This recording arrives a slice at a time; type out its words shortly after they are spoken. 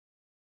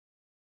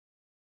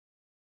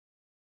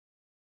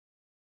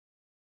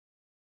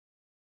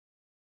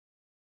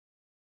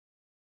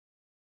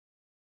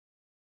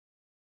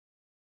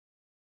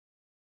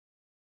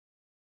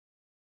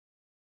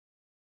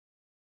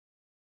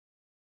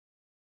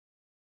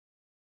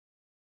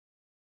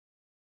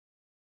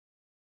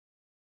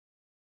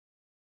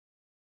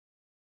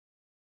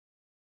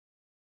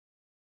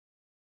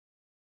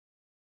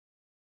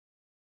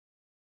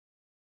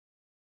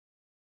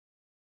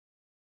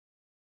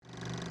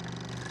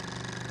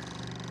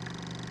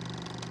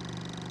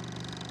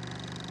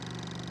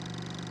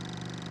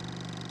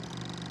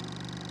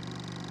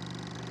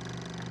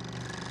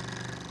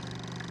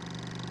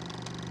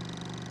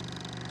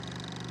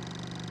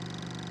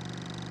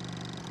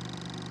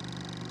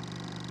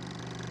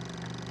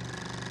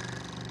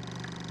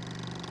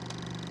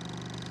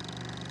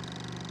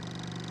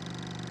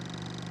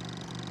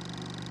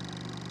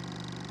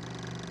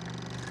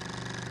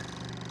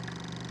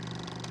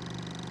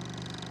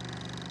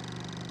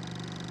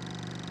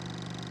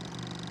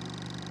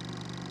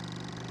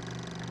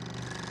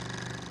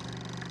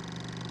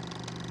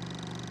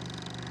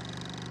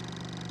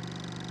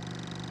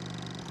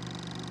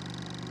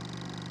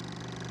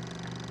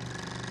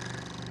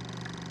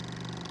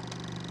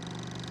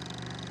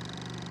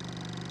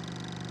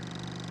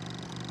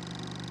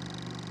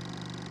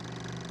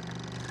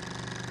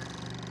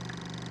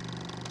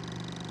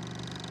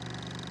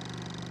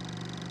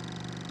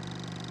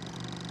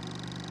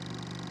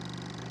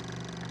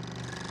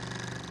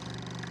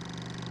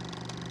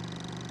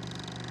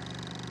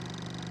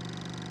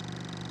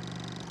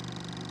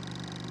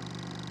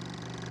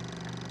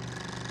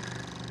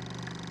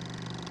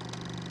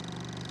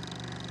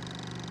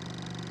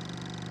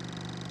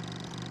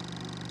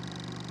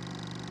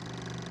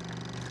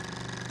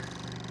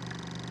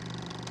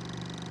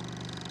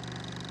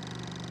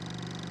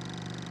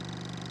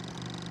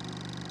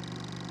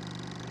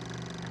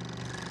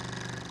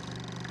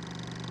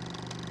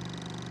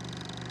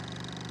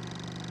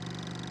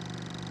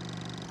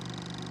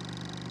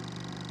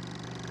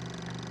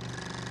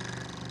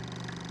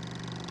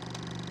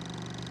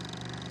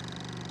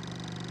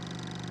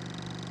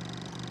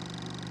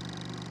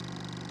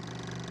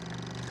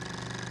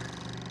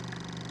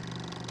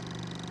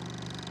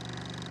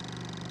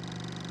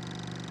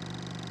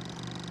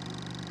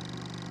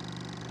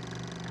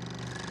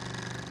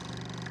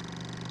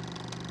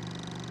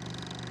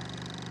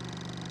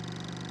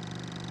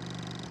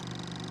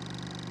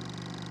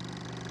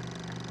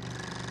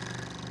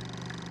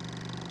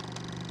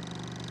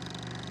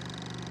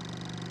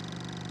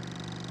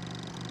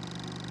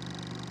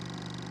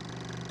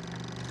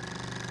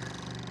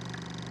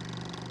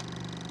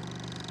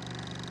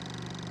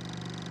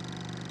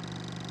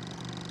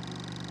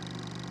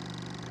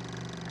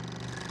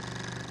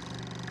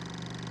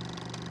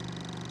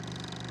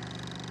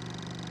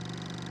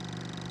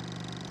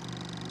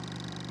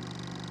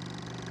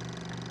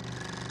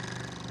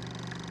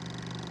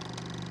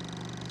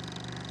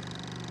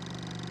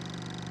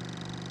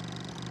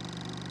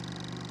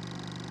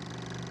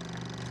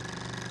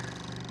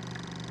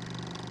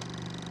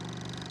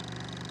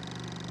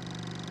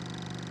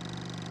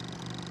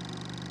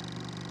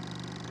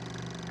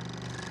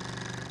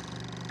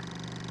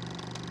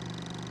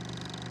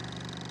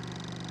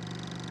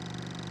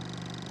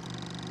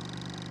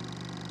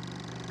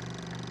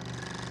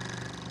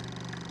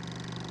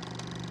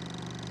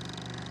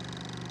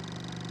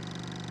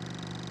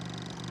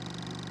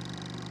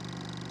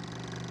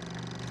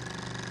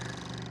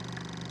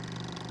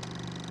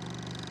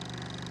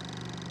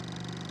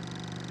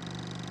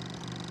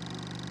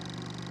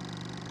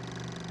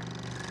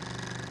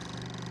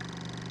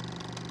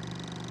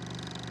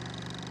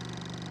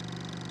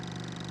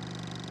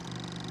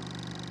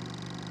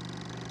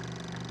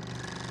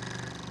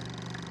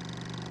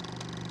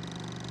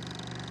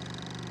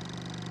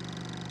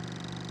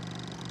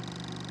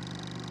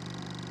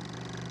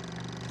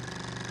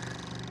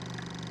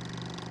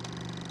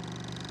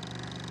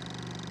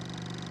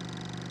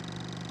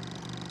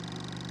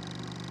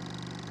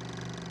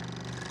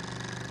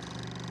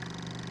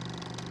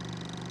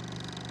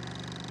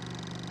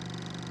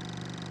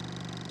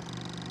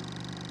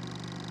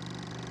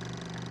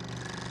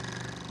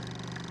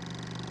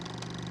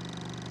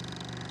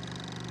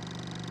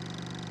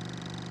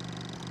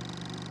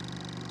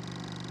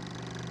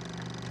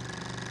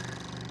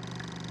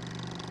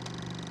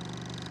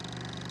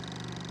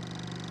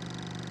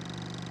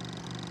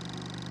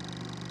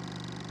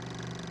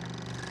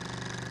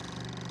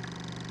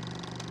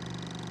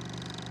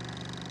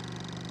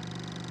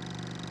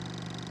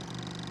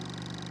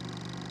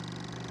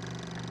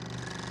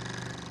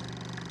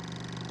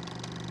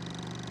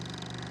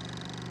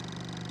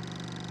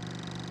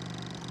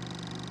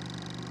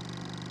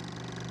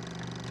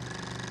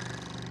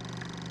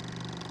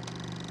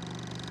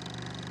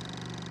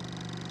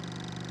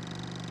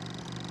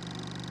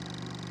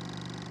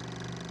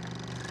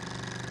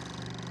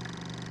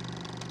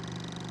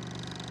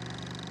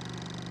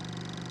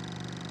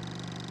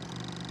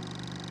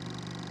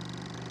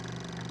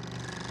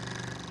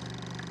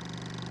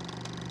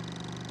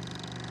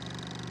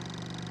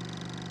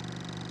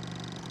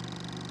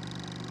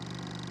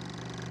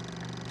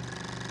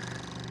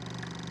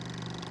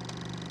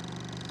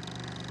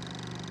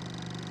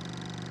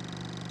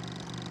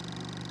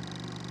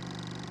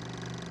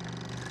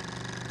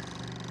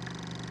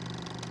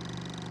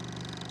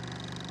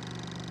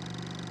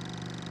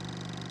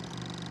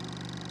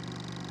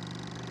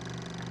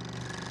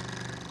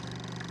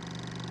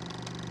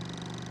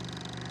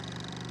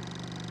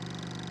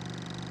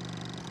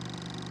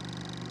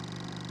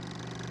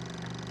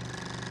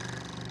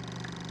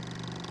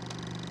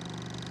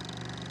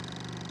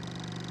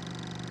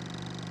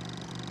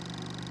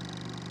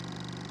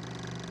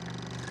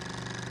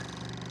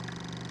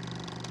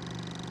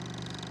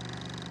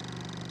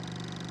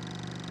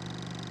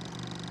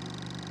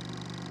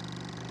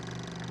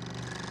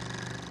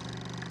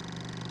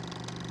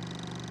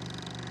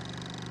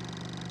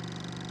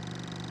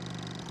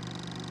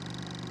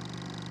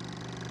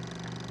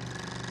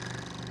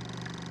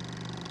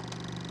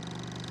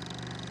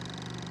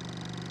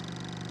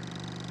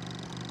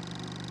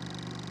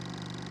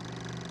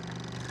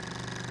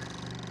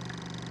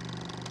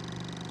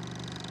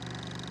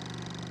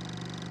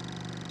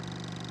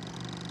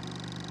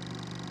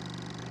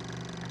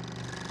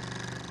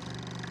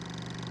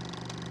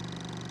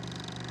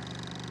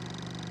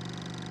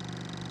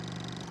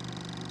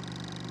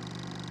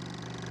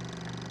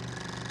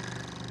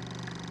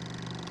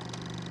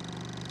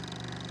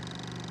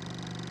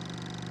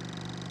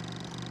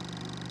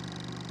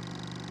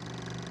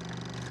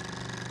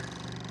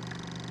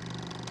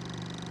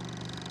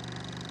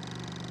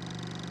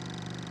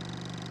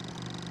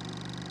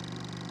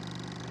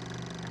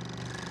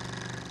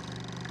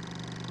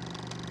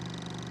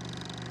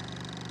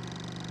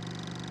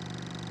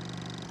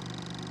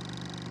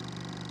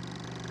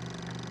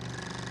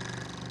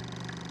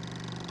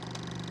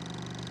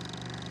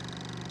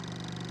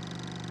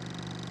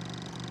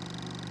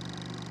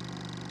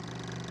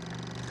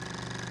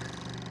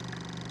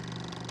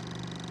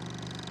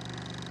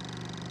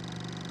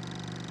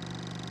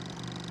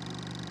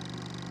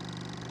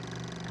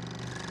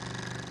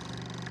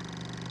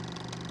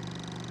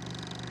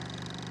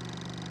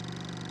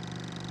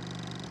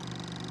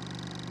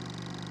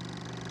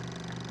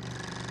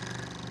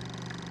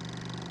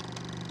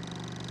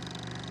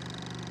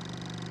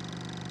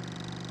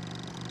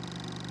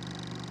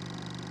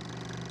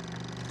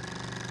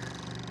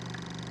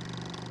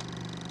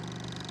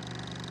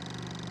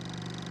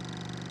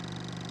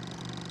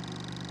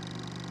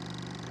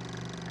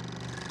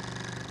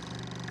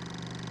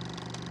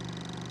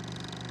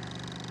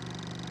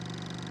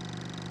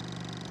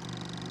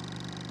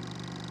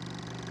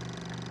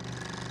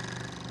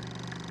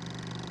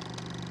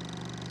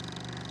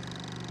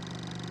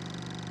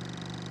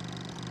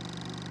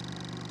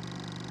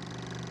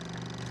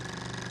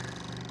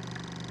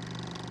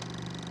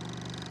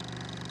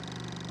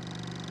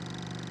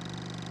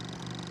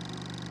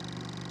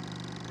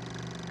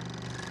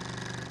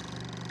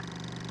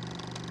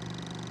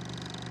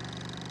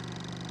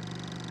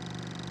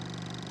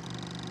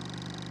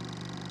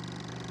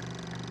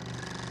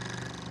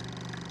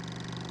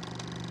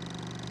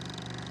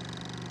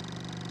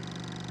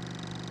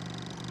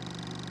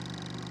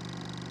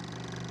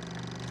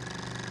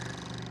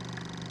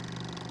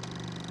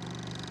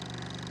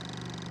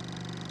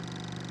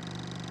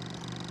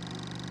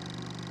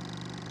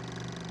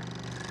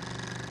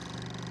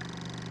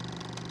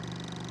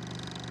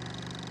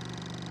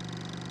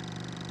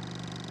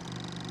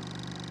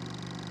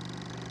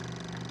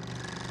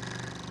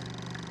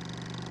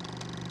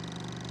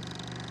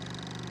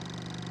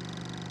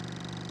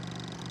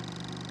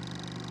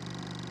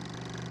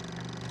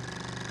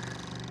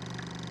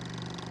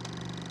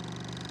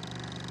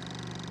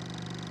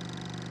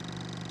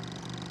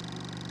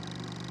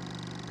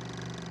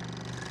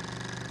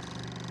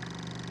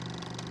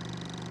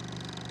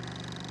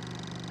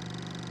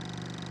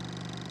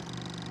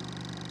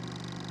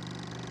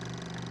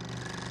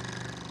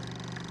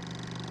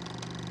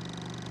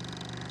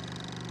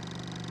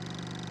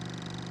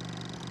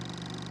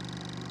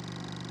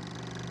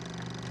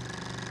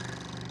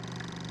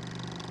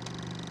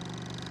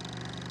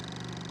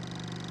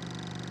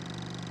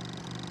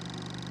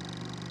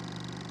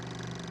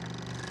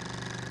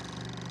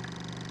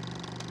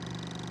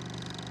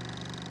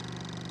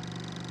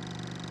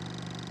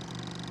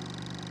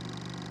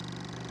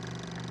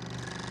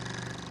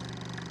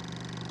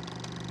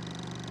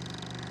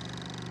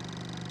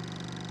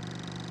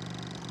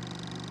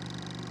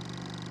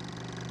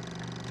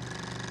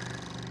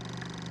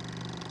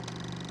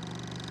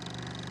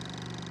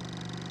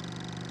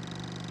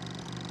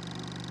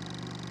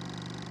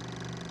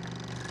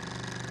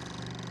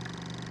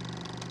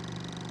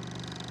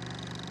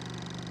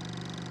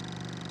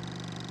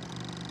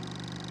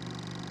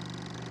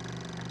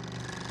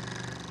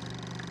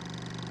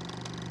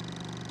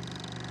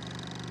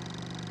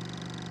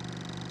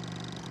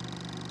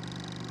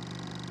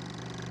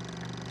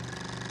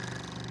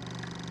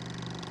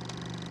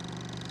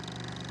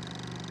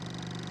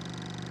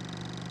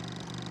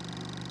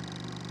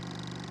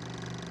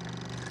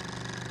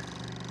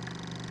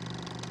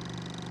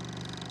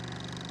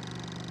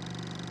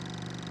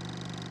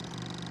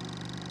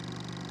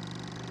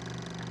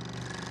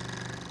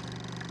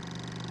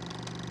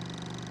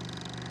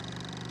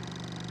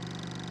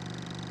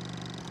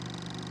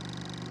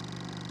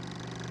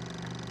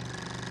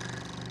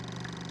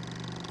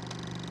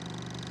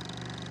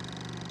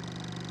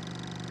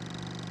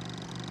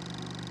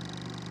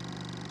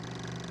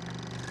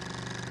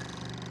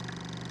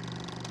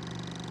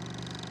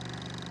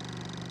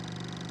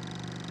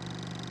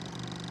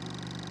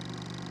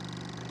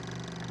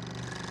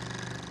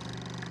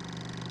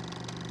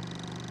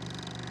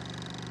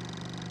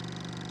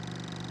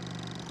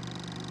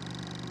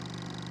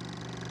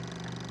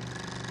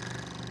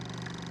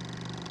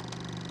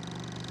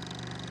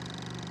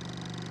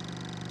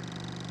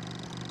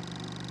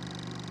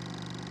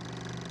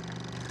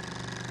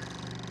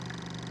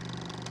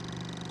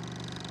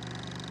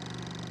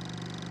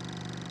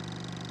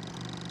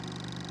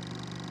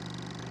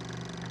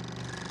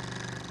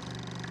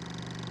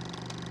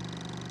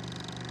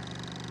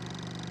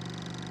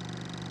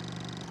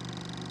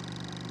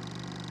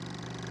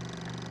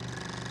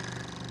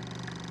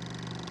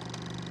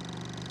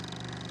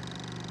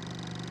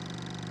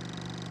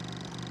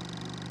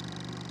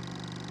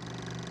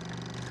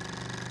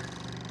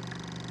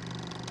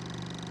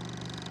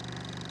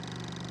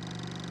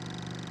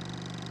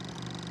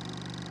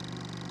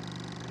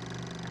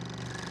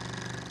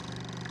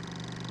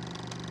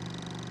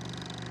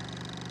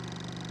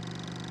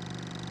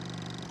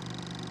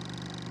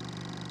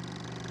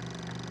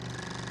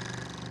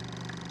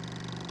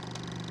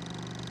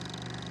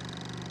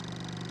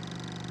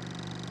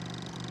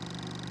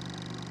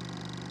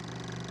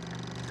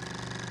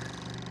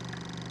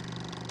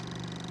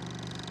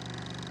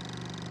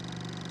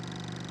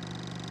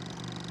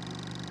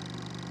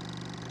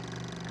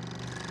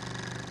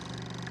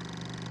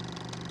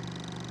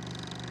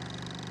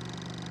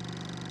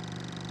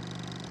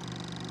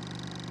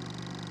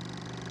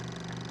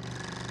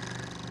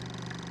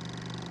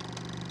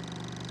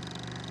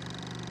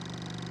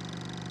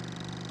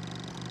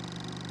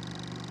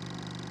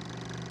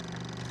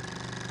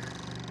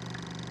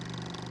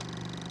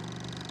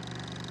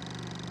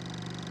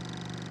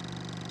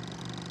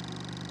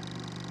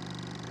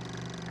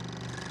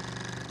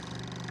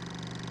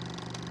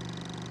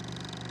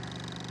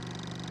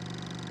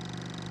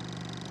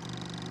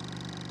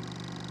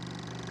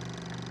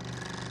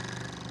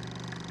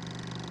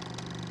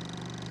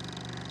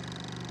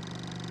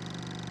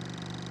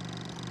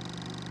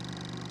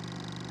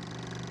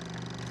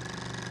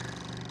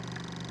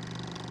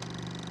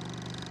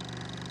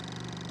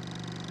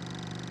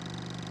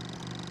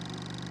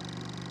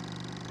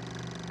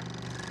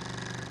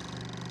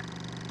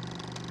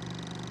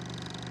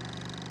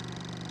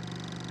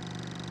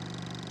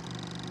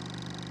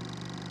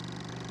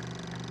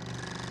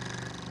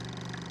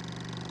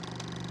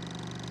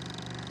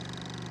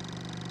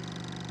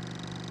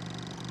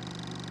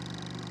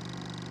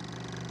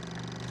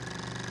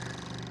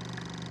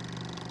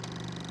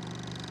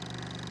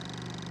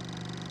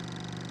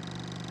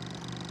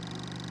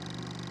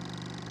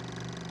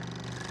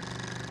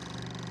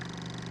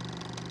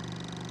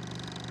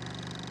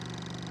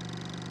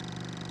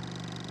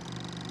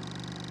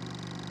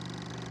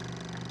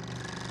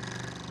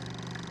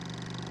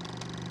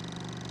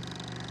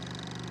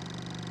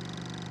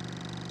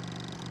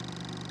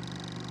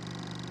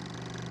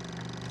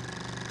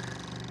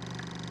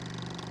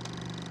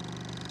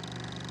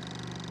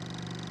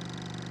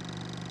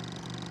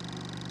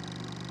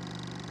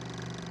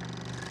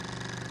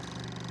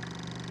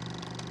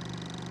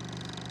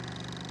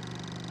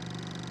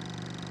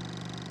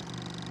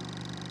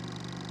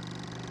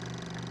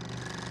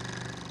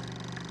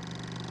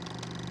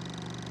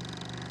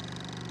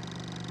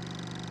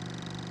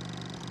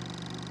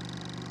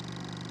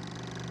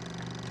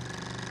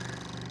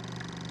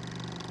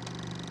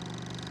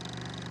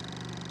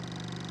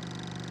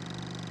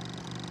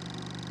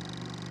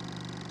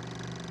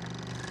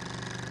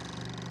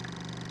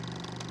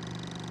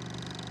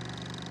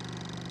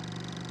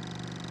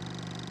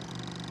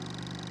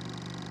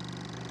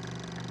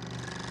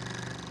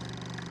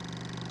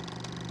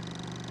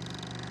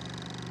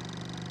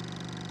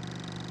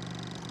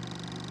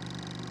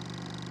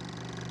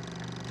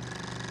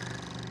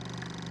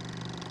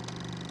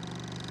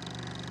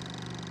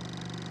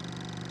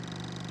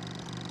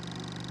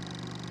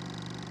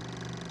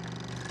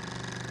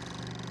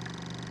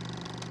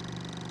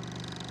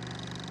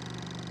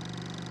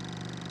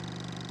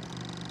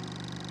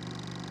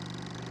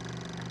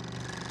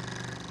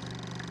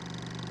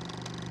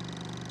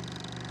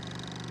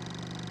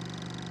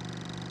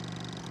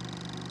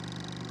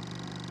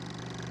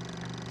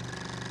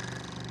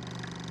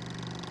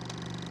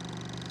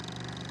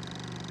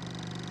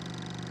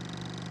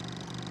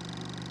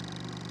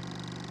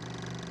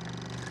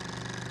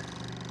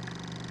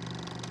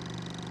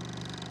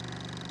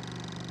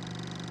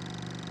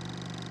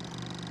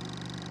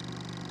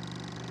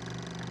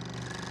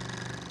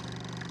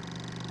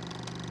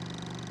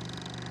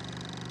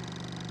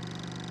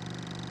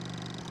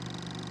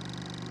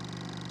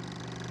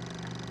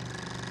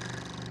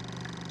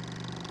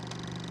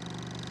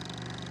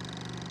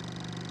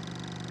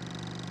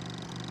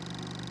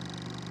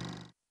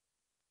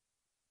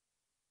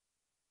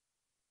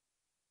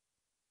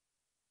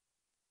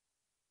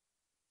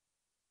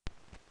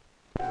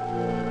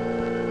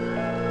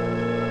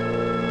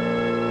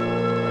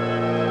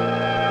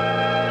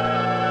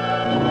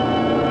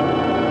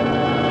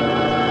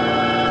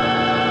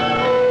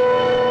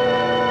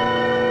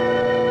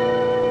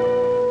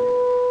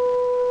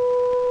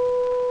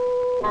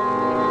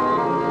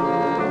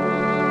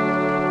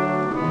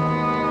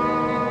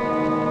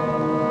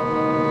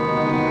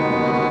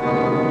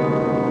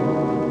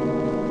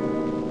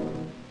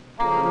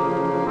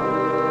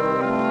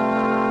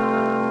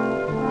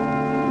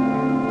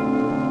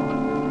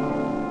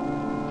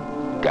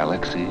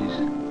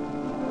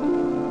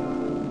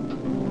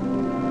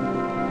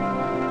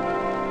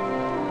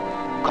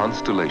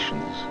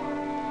constellations,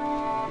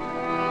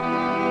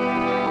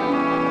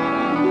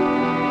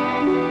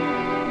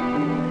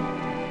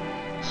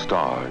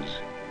 stars,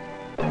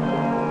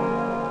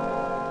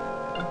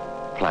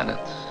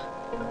 planets.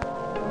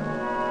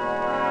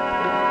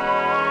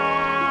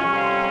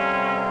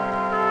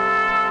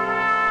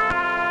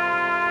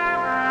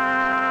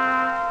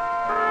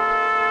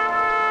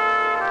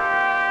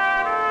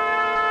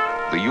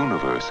 The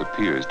universe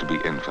appears to be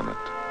infinite,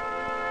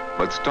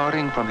 but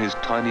starting from his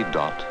tiny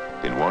dot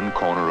in one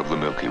corner of the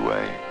Milky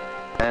Way,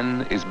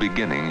 man is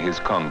beginning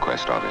his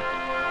conquest of it.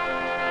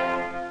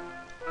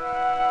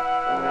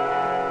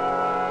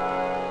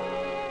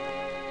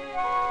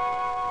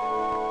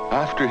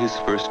 After his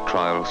first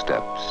trial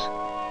steps,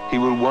 he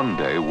will one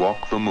day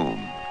walk the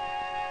moon.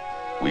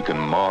 We can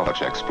marvel at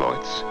such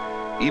exploits,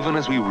 even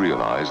as we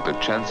realize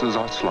that chances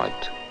are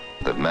slight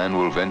that man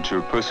will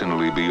venture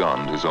personally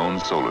beyond his own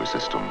solar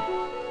system.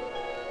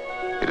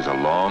 It is a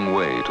long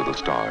way to the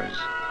stars.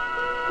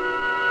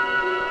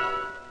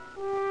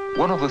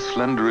 One of the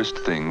slenderest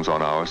things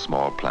on our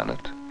small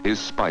planet is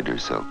spider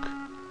silk.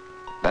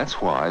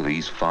 That's why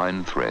these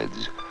fine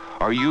threads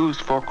are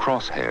used for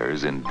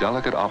crosshairs in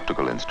delicate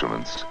optical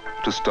instruments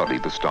to study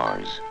the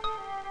stars.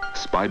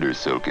 Spider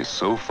silk is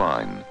so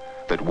fine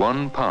that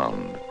 1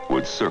 pound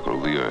would circle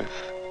the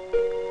Earth.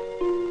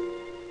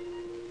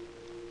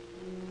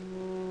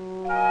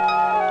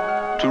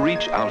 To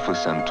reach Alpha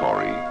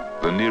Centauri,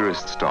 the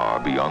nearest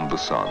star beyond the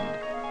sun,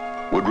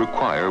 would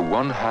require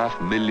 1/2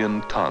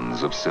 million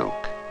tons of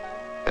silk,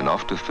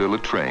 enough to fill a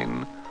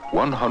train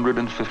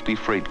 150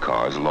 freight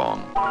cars long.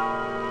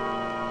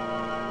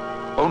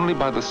 Only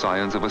by the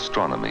science of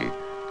astronomy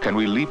can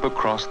we leap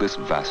across this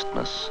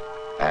vastness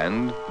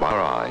and, by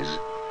our eyes,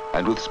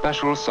 and with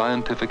special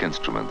scientific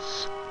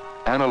instruments,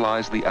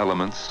 analyze the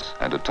elements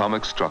and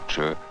atomic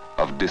structure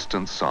of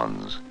distant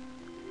suns.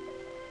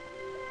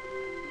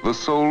 The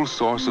sole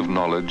source of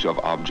knowledge of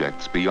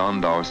objects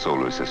beyond our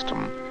solar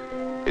system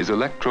is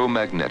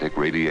electromagnetic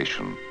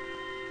radiation.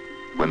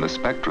 When the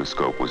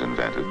spectroscope was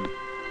invented,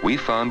 we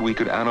found we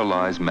could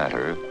analyze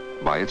matter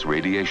by its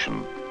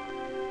radiation.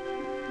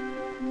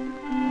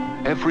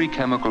 Every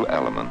chemical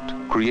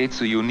element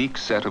creates a unique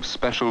set of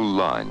special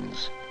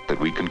lines that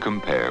we can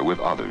compare with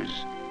others.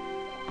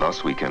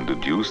 Thus, we can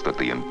deduce that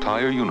the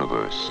entire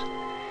universe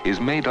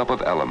is made up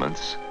of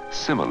elements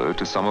similar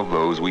to some of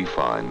those we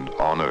find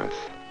on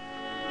Earth.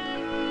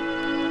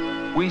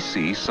 We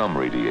see some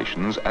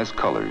radiations as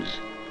colors,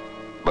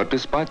 but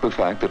despite the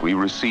fact that we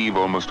receive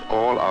almost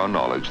all our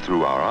knowledge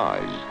through our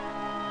eyes,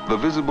 the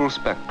visible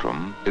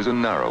spectrum is a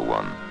narrow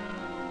one.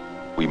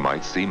 We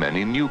might see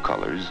many new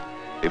colors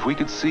if we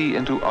could see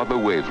into other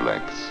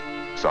wavelengths,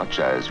 such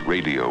as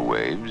radio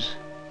waves,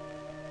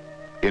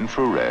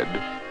 infrared,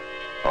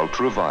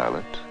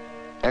 ultraviolet,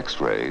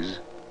 X-rays,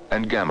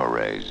 and gamma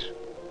rays.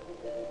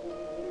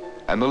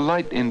 And the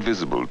light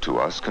invisible to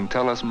us can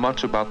tell us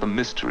much about the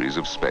mysteries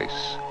of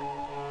space.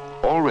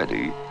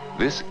 Already,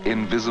 this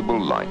invisible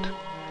light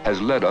has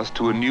led us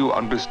to a new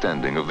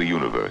understanding of the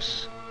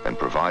universe and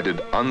provided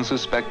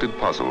unsuspected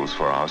puzzles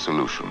for our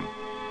solution.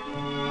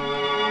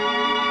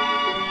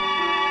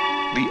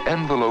 The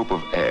envelope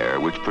of air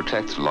which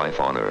protects life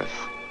on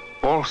Earth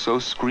also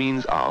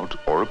screens out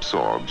or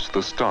absorbs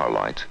the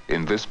starlight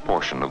in this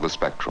portion of the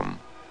spectrum.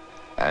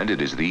 And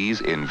it is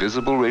these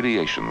invisible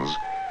radiations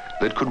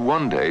that could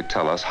one day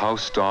tell us how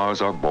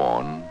stars are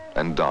born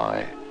and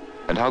die,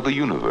 and how the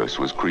universe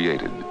was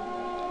created.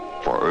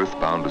 For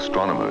earthbound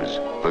astronomers,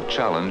 the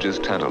challenge is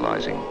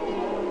tantalizing.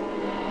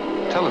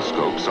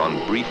 Telescopes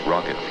on brief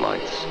rocket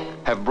flights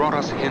have brought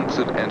us hints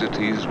of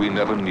entities we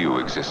never knew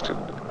existed.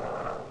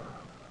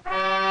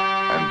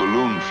 And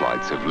balloon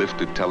flights have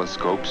lifted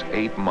telescopes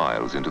 8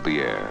 miles into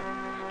the air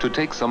to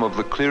take some of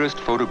the clearest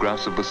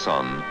photographs of the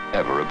sun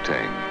ever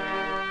obtained.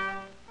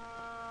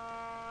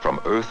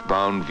 From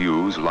earthbound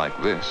views like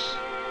this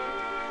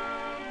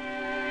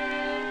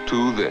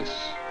to this.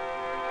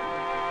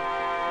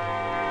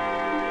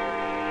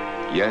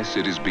 Yes,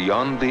 it is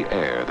beyond the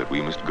air that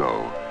we must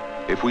go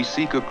if we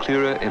seek a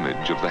clearer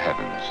image of the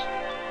heavens.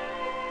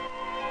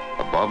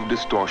 Above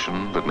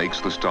distortion that makes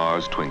the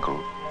stars twinkle,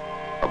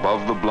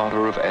 above the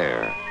blotter of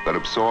air that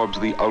absorbs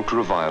the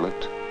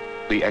ultraviolet,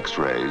 the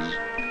X-rays,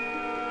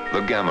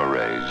 the gamma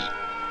rays,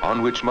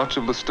 on which much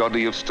of the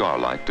study of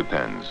starlight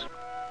depends.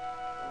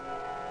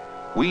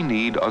 We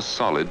need a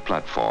solid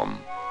platform,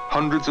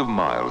 hundreds of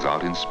miles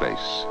out in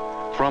space,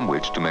 from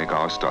which to make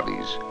our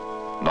studies.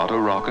 Not a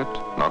rocket,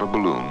 not a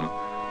balloon,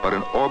 but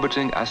an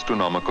orbiting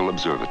astronomical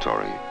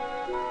observatory.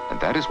 And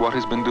that is what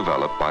has been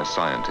developed by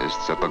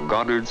scientists at the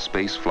Goddard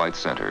Space Flight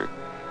Center,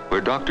 where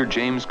Dr.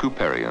 James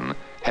Kuparian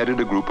headed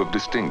a group of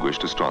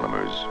distinguished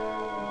astronomers.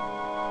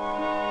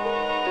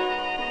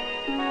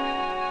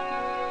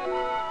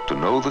 To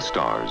know the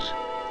stars,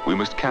 we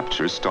must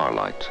capture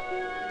starlight,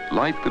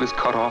 light that is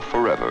cut off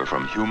forever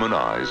from human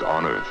eyes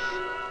on Earth.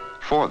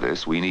 For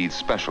this, we need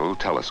special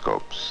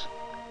telescopes.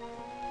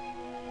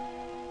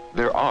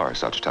 There are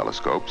such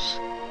telescopes,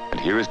 and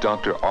here is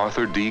Dr.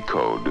 Arthur D.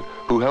 Code,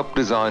 who helped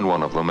design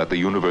one of them at the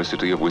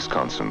University of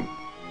Wisconsin.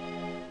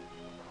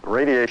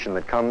 radiation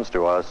that comes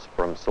to us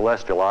from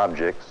celestial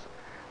objects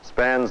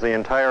spans the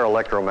entire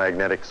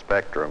electromagnetic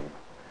spectrum,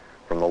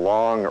 from the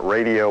long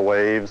radio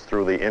waves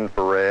through the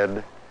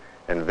infrared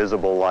and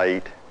visible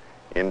light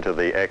into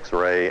the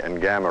X-ray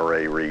and gamma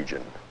ray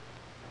region.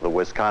 The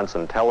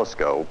Wisconsin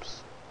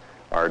telescopes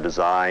are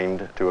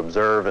designed to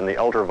observe in the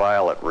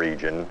ultraviolet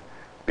region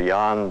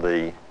beyond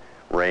the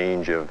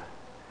range of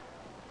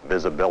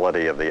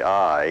visibility of the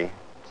eye.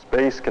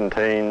 Space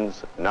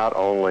contains not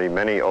only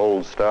many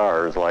old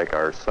stars like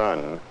our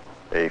sun,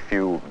 a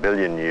few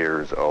billion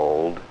years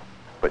old,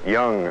 but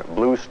young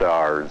blue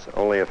stars,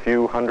 only a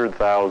few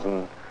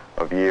 100,000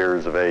 of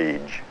years of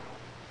age.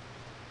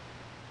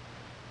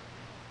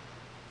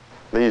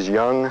 These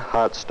young,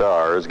 hot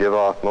stars give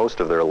off most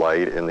of their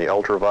light in the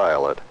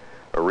ultraviolet,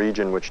 a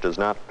region which does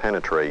not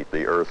penetrate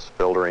the Earth's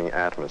filtering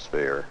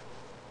atmosphere.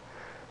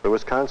 The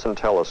Wisconsin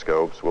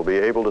telescopes will be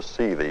able to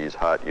see these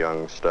hot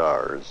young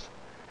stars.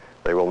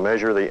 They will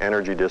measure the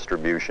energy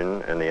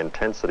distribution and the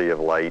intensity of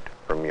light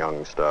from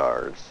young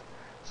stars,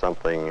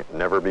 something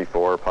never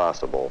before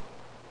possible.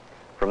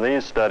 From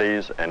these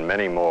studies and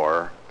many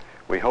more,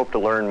 we hope to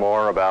learn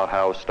more about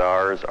how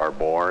stars are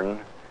born,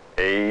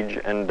 age,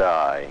 and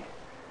die,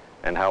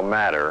 and how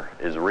matter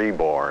is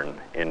reborn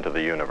into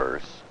the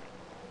universe.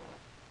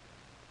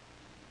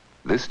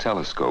 This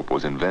telescope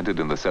was invented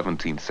in the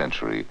 17th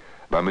century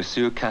by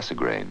Monsieur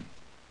Cassegrain.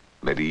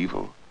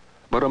 Medieval,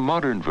 but a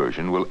modern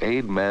version will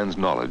aid man's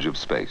knowledge of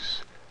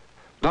space.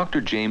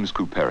 Dr. James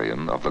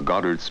Kuparian of the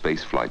Goddard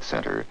Space Flight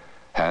Center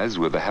has,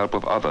 with the help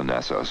of other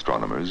NASA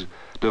astronomers,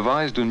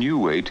 devised a new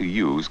way to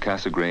use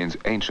Cassegrain's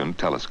ancient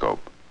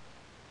telescope.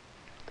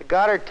 The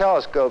Goddard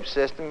telescope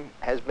system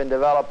has been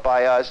developed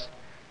by us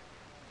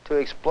to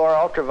explore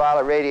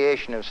ultraviolet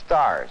radiation of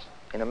stars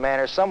in a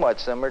manner somewhat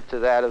similar to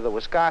that of the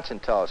Wisconsin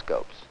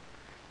telescopes.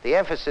 The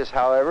emphasis,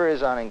 however,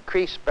 is on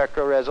increased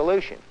spectral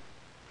resolution.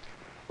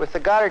 With the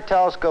Goddard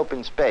telescope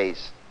in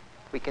space,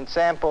 we can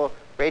sample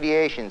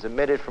radiations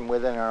emitted from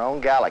within our own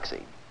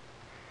galaxy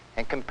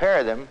and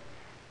compare them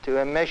to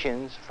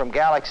emissions from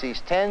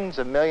galaxies tens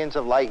of millions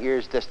of light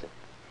years distant.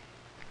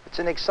 It's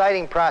an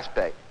exciting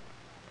prospect.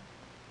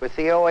 With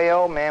the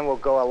OAO, man will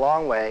go a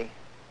long way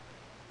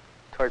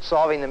toward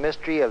solving the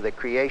mystery of the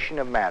creation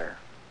of matter.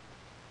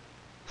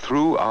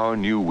 Through our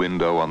new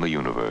window on the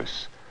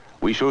universe,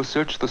 we shall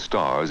search the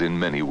stars in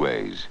many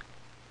ways.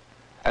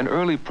 An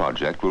early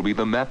project will be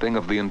the mapping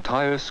of the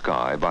entire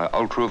sky by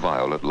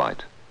ultraviolet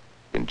light.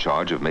 In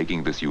charge of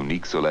making this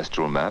unique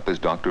celestial map is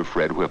Dr.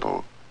 Fred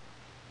Whipple.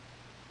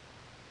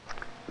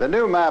 The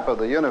new map of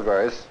the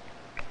universe,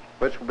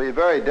 which will be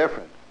very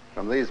different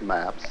from these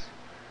maps,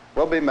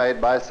 will be made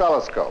by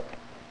telescope.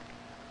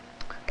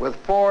 With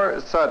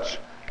 4 such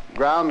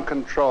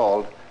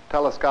ground-controlled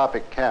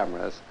telescopic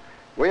cameras,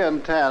 we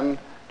intend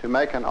to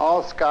make an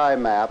all-sky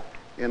map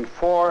in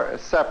 4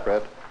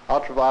 separate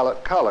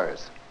ultraviolet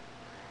colors.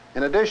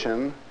 In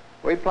addition,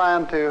 we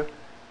plan to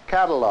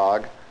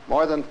catalog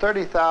more than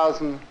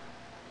 30,000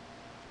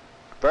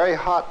 very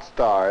hot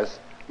stars,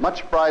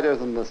 much brighter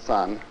than the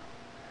sun,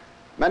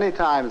 many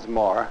times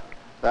more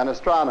than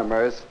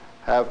astronomers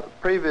have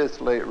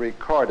previously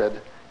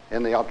recorded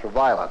in the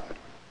ultraviolet.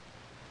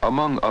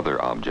 Among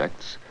other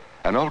objects,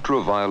 an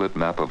ultraviolet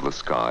map of the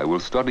sky will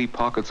study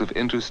pockets of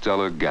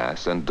interstellar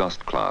gas and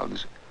dust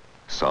clouds.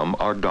 Some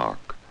are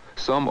dark,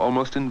 some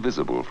almost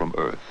invisible from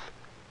Earth.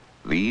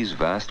 These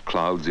vast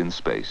clouds in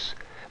space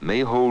may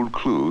hold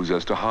clues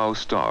as to how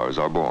stars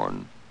are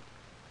born.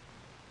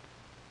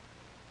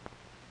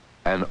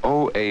 An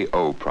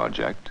OAO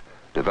project,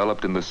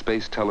 developed in the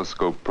Space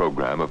Telescope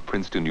program of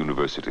Princeton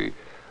University,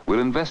 will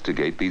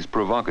investigate these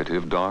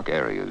provocative dark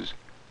areas.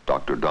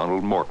 Dr.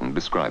 Donald Morton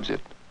describes it.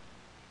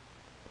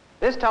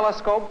 This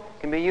telescope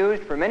can be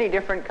used for many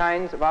different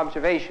kinds of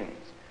observations,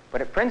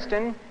 but at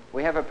Princeton,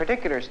 we have a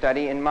particular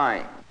study in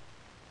mind.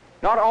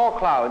 Not all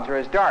clouds are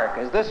as dark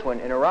as this one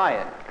in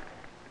Orion,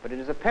 but it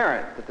is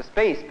apparent that the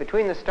space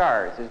between the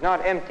stars is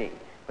not empty,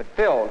 but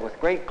filled with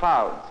great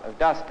clouds of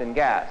dust and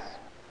gas.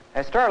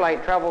 As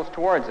starlight travels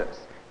towards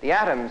us, the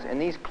atoms in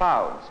these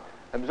clouds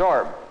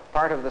absorb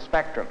part of the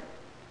spectrum.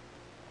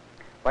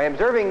 By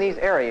observing these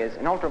areas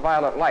in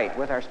ultraviolet light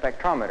with our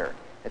spectrometer,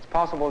 it's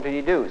possible to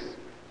deduce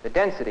the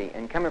density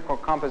and chemical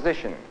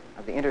composition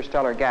of the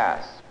interstellar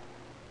gas.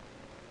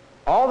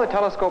 All the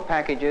telescope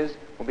packages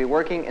will be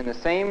working in the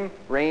same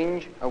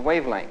range of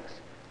wavelengths,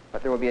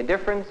 but there will be a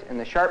difference in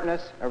the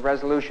sharpness of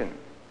resolution.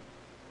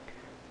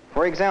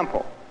 For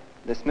example,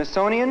 the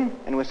Smithsonian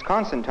and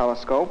Wisconsin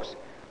telescopes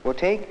will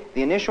take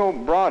the initial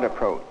broad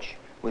approach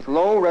with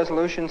low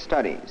resolution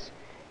studies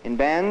in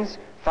bands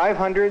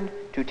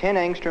 500 to 10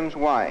 angstroms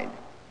wide.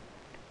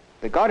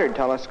 The Goddard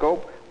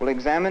telescope will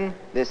examine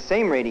this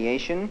same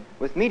radiation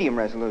with medium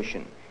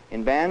resolution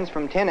in bands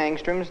from 10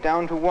 angstroms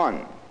down to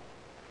 1.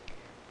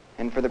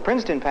 And for the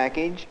Princeton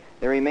package,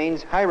 there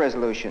remains high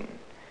resolution,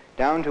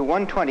 down to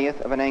 1/20th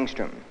of an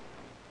angstrom.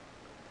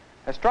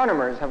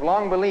 Astronomers have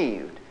long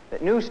believed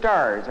that new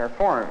stars are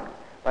formed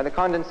by the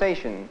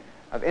condensation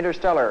of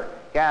interstellar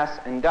gas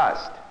and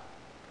dust.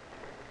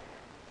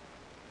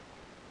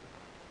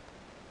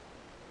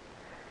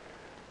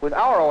 With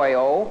our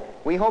OAO,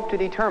 we hope to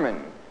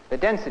determine the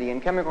density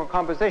and chemical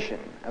composition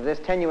of this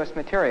tenuous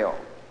material,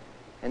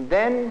 and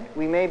then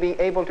we may be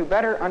able to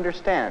better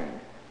understand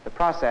the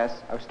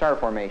process of star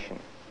formation.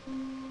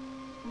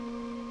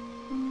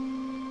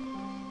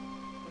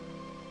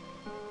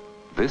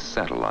 This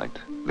satellite,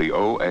 the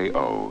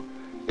OAO,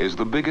 is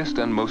the biggest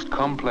and most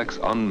complex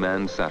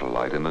unmanned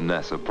satellite in the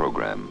NASA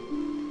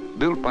program.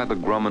 Built by the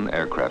Grumman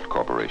Aircraft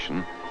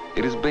Corporation,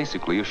 it is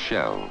basically a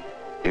shell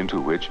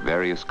into which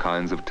various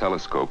kinds of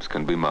telescopes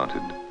can be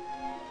mounted.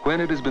 When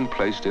it has been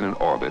placed in an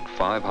orbit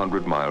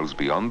 500 miles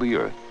beyond the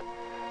Earth,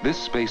 this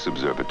space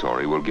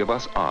observatory will give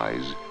us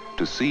eyes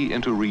to see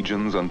into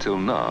regions until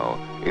now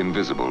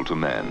invisible to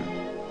man.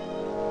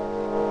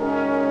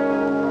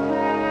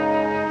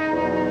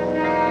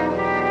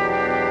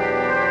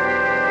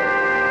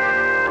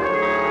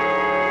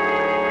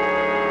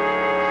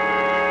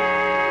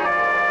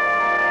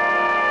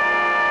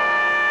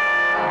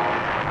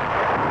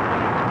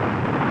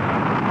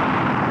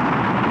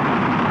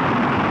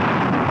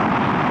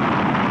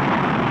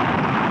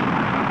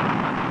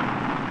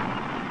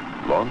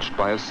 Launched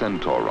by a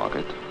Centaur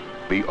rocket,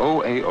 the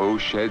OAO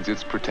sheds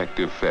its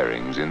protective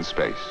fairings in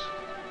space.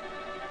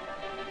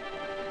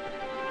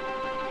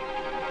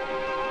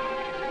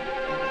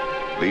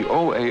 The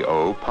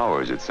OAO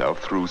powers itself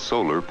through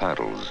solar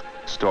panels,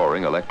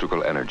 storing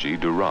electrical energy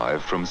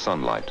derived from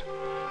sunlight.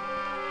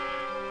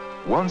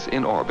 Once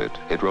in orbit,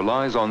 it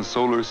relies on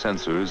solar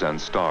sensors and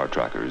star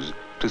trackers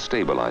to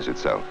stabilize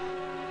itself.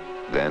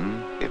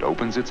 Then it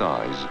opens its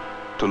eyes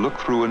to look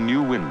through a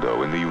new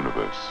window in the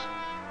universe.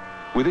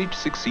 With each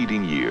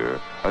succeeding year,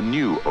 a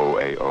new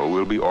OAO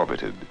will be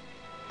orbited.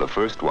 The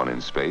first one in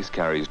space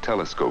carries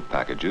telescope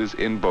packages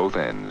in both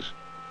ends.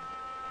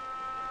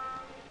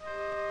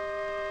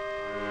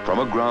 From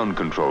a ground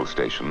control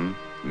station,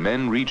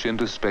 men reach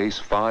into space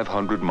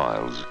 500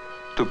 miles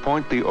to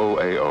point the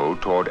OAO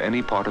toward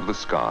any part of the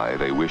sky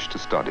they wish to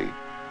study.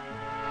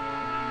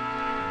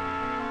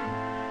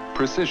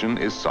 Precision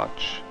is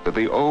such that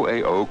the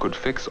OAO could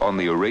fix on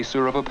the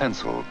eraser of a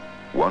pencil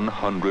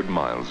 100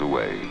 miles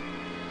away.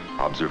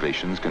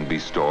 Observations can be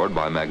stored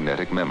by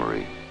magnetic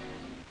memory.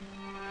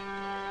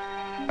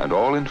 And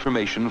all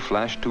information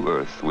flashed to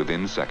Earth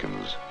within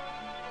seconds.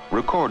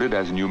 Recorded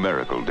as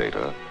numerical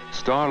data,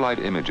 starlight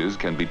images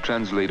can be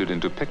translated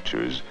into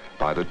pictures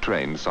by the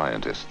trained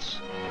scientists.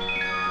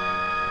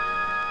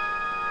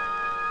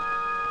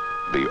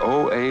 The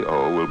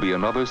OAO will be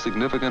another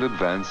significant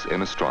advance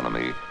in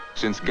astronomy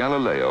since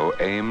Galileo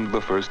aimed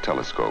the first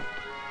telescope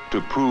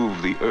to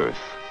prove the Earth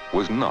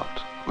was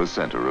not the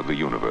center of the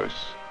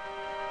universe.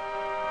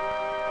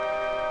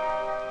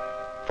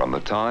 From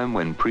the time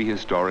when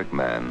prehistoric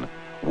man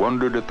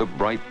wondered at the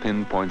bright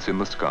pinpoints in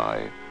the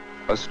sky,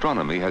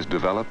 astronomy has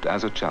developed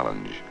as a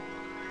challenge.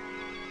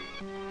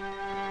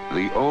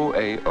 The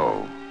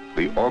OAO,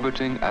 the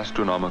Orbiting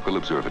Astronomical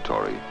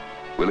Observatory,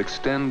 will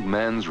extend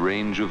man's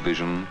range of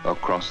vision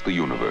across the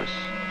universe.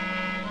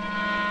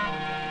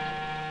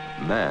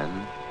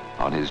 Man,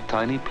 on his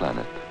tiny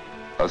planet,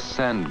 a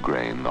sand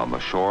grain on the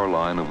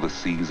shoreline of the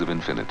seas of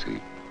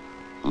infinity,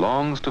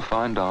 longs to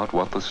find out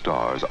what the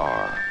stars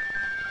are,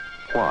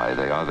 why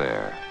they are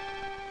there,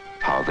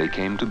 how they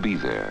came to be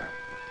there,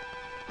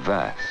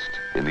 vast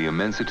in the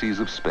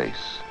immensities of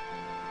space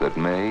that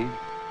may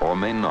or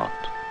may not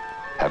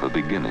have a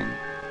beginning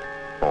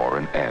or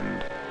an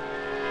end.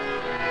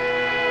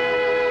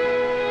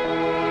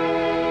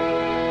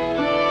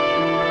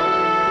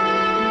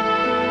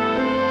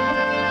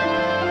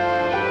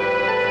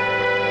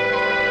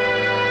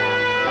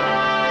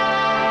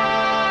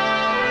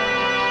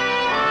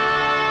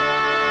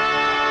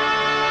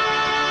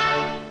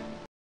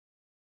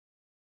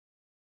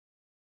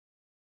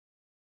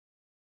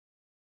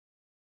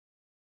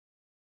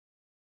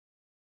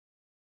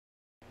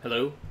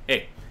 Hello?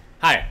 Hey.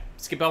 Hi.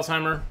 Skip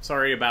Elsheimer.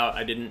 Sorry about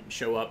I didn't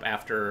show up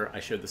after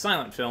I showed the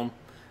silent film,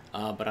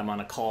 but I'm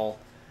on a call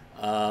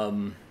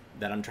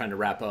that I'm trying to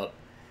wrap up.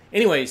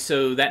 Anyway,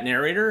 so that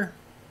narrator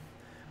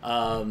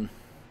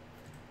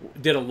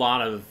did a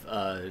lot of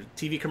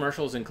TV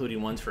commercials,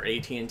 including ones for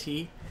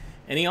AT&T,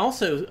 and he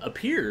also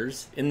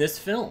appears in this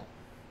film.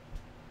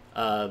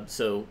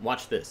 So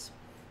watch this.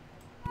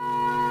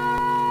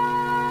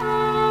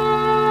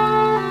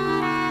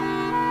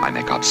 I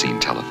make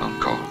obscene telephone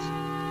calls.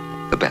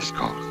 The best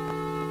calls.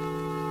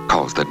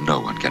 Calls that no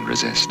one can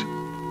resist.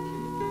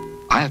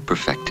 I have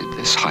perfected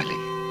this highly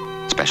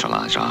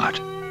specialized art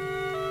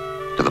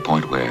to the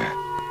point where,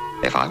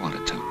 if I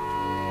wanted to,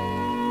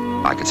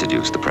 I could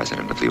seduce the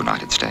President of the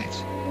United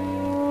States.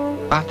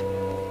 But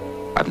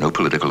I've no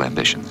political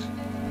ambitions.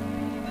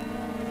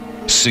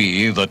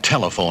 See The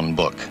Telephone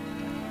Book,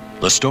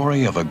 the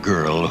story of a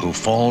girl who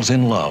falls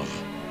in love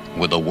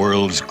with the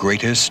world's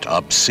greatest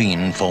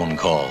obscene phone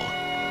call.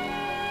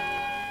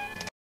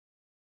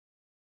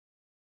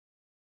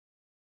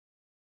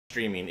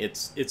 Streaming,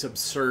 it's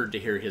absurd to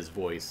hear his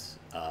voice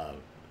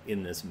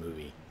in this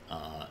movie.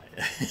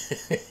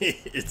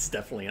 It's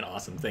definitely an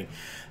awesome thing.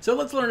 So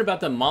let's learn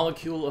about the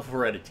molecule of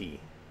heredity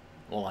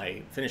while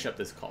I finish up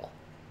this call.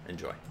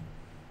 Enjoy.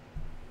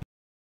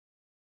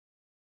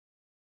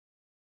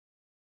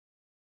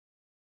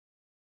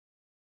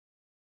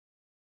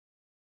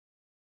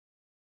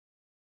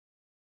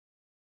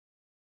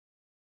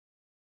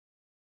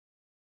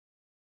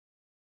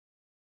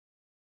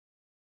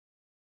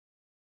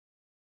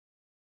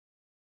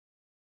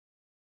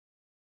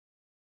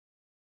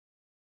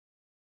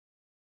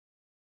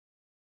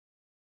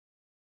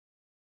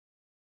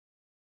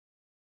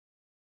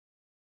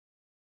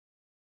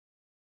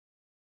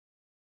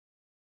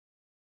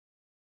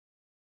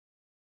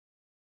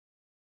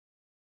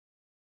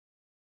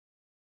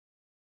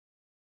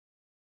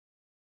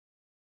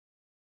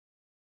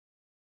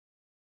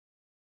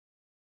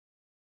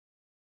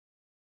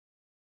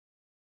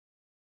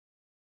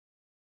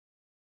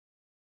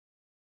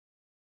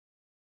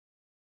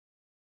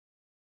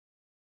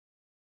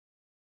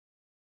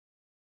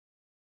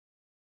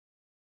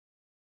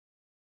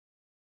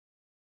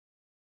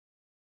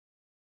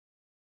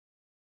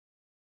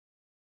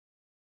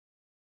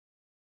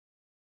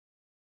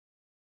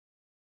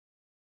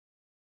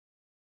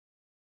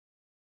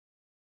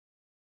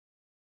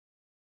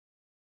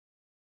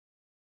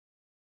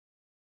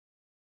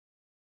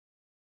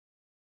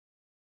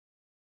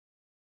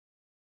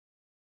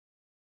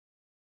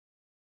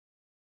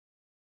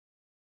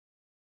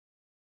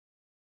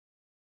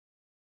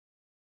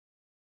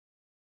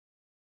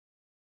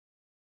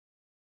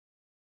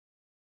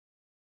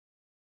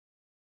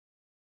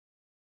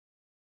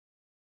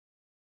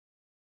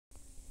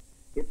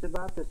 It's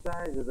about the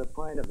size of the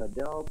point of a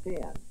dull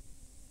pen.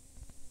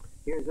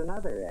 Here's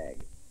another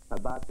egg,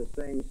 about the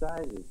same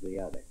size as the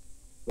other.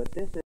 But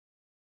this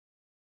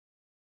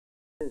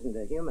isn't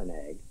a human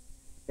egg.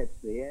 It's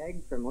the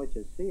egg from which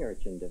a sea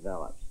urchin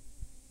develops.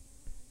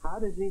 How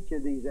does each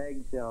of these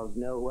egg cells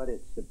know what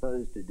it's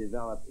supposed to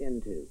develop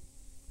into?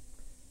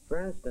 For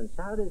instance,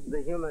 how does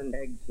the human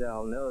egg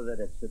cell know that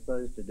it's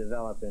supposed to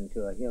develop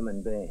into a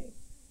human being?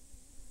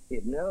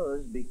 It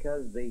knows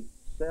because the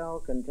cell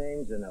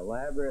contains an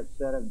elaborate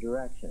set of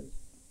directions,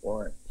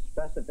 or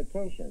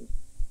specifications,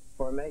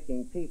 for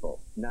making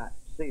people, not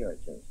sea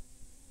urchins.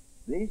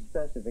 These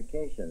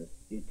specifications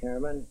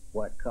determine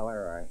what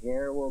color our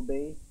hair will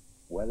be,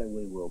 whether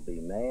we will be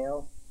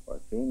male or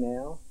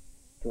female.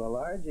 To a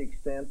large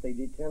extent, they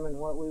determine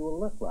what we will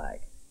look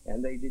like,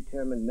 and they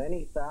determine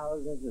many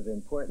thousands of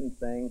important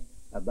things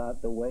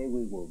about the way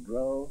we will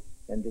grow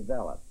and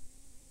develop.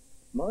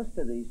 Most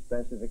of these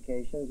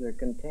specifications are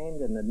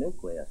contained in the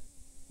nucleus,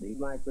 the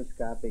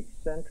microscopic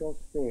central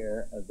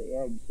sphere of the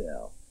egg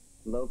cell,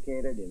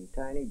 located in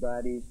tiny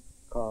bodies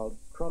called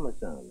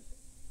chromosomes.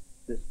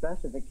 The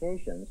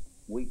specifications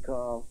we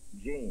call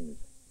genes.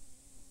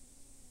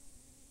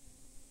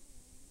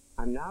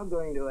 I'm now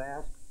going to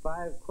ask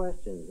 5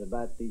 questions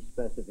about these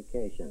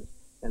specifications,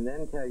 and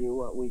then tell you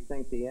what we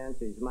think the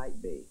answers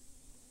might be.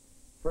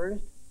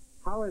 First,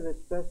 how are the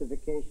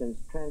specifications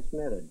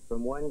transmitted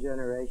from one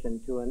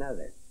generation to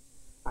another?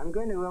 I'm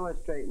going to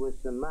illustrate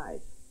with some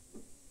mice.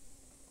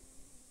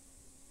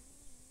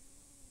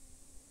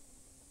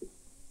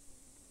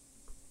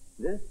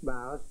 This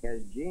mouse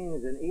has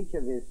genes in each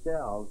of his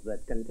cells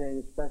that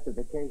contain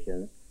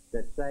specifications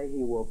that say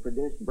he will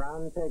produce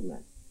brown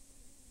pigment.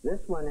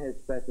 This one has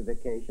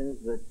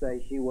specifications that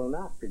say she will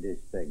not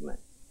produce pigment,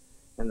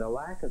 and the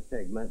lack of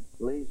pigment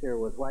leaves her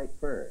with white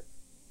fur.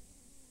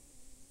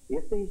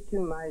 If these 2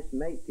 mice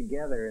mate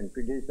together and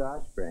produce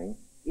offspring,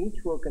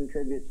 each will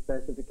contribute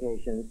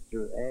specifications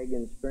through egg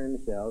and sperm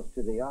cells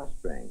to the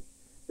offspring,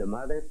 the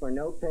mother for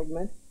no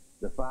pigment,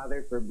 the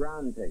father for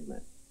brown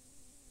pigment.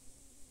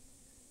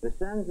 The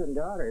sons and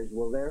daughters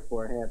will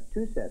therefore have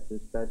 2 sets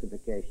of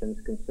specifications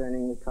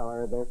concerning the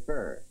color of their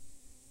fur.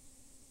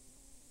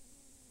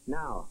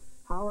 Now,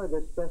 how are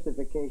the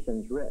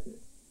specifications written?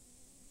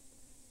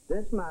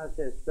 This mouse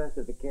has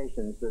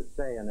specifications that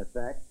say, in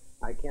effect,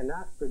 I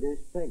cannot produce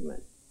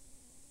pigment.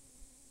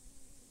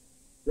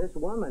 This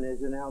woman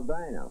is an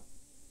albino.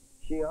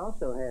 She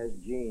also has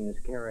genes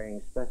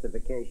carrying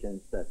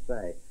specifications that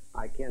say,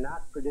 I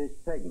cannot produce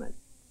pigment.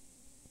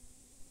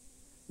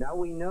 Now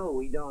we know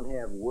we don't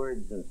have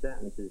words and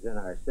sentences in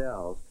our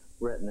cells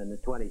written in the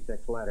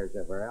 26 letters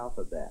of our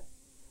alphabet,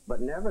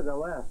 but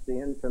nevertheless the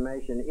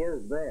information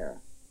is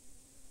there.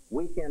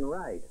 We can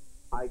write,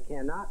 I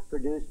cannot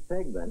produce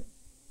pigment,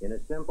 in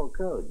a simple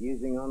code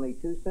using only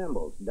 2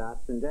 symbols,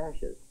 dots and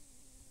dashes.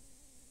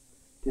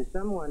 To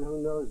someone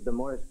who knows the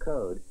Morse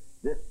code,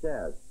 this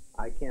says,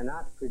 I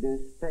cannot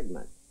produce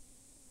pigment.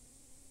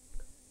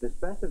 The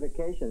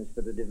specifications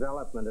for the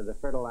development of the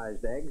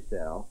fertilized egg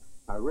cell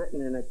are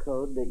written in a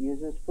code that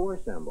uses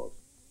 4 symbols.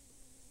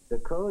 The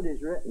code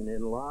is written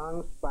in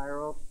long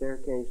spiral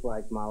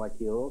staircase-like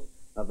molecules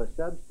of a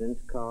substance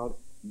called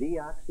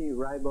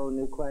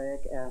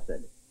deoxyribonucleic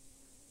acid.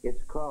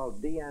 It's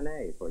called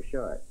DNA for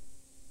short.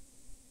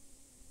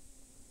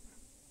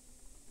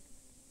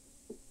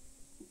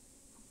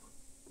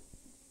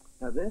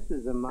 Now this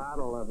is a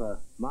model of a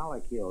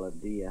molecule of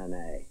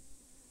DNA.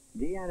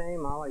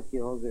 DNA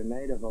molecules are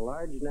made of a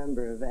large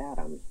number of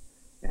atoms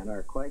and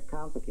are quite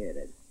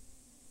complicated.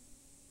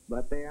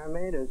 But they are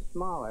made of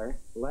smaller,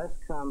 less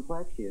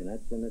complex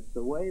units, and it's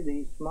the way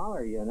these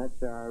smaller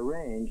units are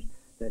arranged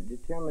that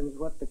determines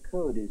what the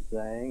code is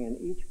saying in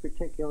each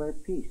particular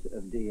piece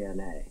of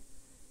DNA.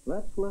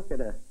 Let's look at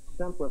a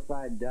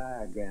simplified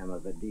diagram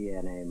of a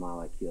DNA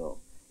molecule.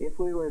 If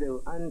we were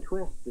to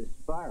untwist the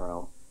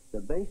spiral,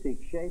 the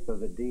basic shape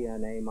of a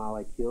DNA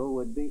molecule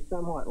would be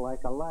somewhat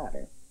like a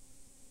ladder.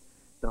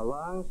 The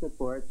long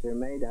supports are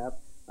made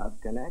up of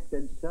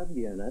connected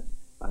subunits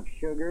of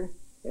sugar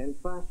and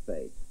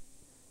phosphates.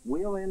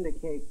 We'll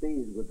indicate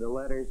these with the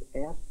letters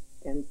S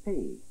and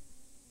P.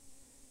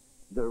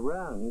 The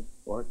rungs,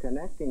 or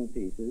connecting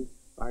pieces,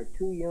 are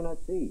 2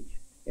 units each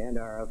and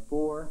are of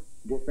 4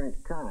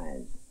 different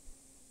kinds.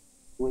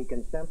 We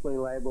can simply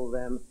label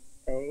them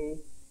A,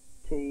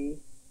 T,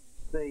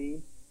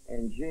 C,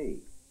 and G.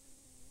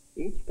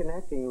 Each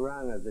connecting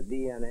rung of the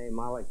DNA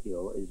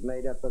molecule is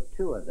made up of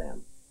 2 of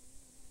them.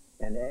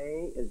 An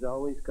A is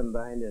always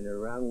combined in a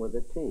rung with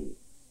a T,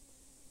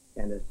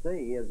 and a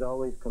C is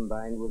always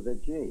combined with a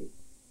G.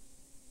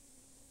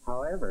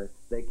 However,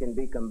 they can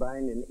be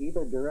combined in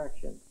either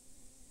direction,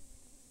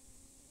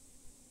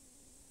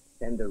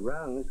 and the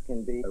rungs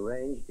can be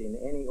arranged in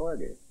any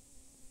order.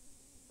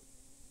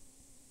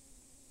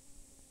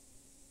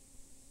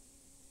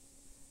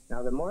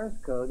 Now the Morse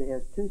code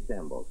has 2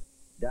 symbols,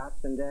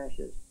 dots and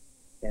dashes,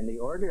 and the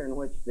order in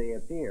which they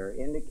appear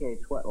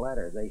indicates what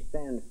letter they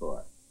stand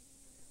for.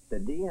 The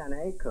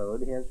DNA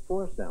code has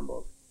 4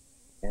 symbols,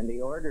 and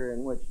the order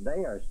in which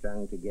they are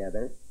strung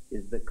together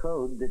is the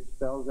code that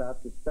spells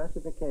out the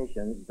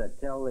specifications that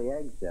tell the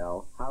egg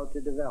cell how to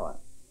develop.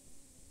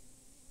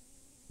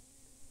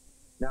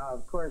 Now,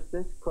 of course,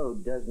 this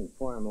code doesn't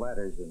form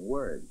letters and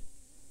words,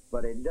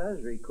 but it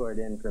does record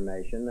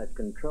information that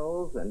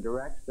controls and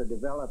directs the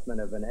development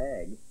of an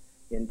egg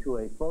into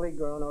a fully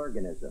grown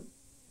organism.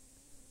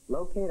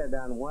 Located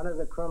on one of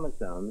the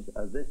chromosomes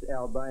of this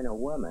albino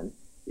woman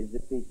is a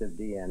piece of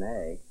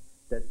DNA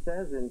that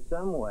says in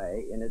some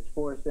way in its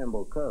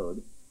 4-symbol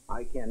code,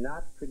 "I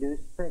cannot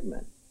produce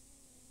pigment."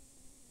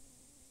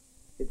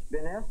 It's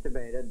been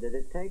estimated that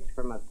it takes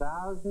from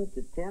 1,000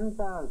 to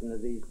 10,000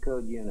 of these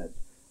code units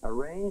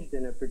arranged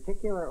in a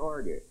particular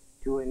order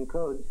to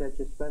encode such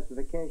a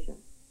specification.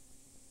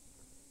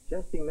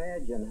 Just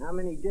imagine how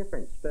many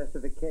different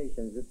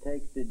specifications it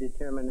takes to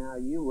determine how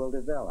you will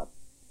develop.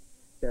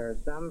 There are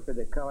some for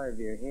the color of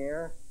your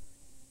hair,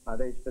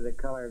 others for the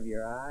color of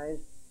your eyes,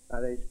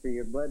 others for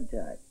your blood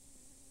type.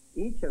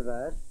 Each of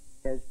us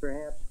has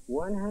perhaps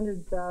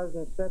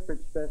 100,000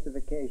 separate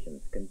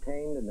specifications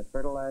contained in the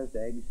fertilized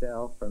egg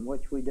cell from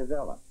which we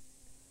develop.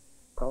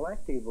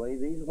 Collectively,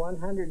 these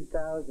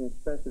 100,000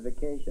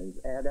 specifications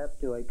add up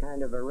to a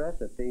kind of a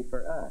recipe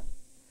for us.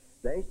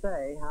 They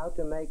say how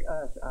to make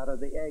us out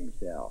of the egg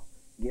cell,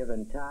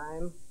 given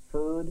time,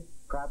 food,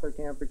 proper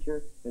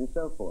temperature, and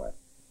so forth.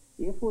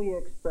 If we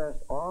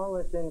expressed all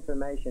this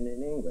information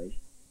in English,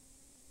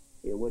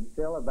 it would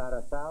fill about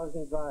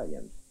 1,000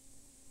 volumes.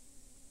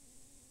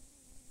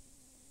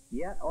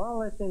 Yet all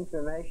this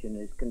information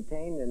is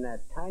contained in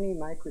that tiny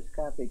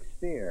microscopic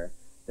sphere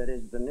that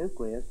is the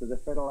nucleus of the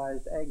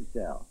fertilized egg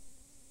cell.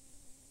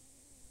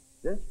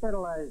 This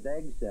fertilized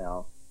egg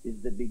cell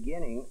is the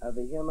beginning of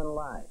a human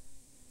life.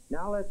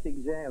 Now let's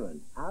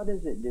examine, how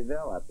does it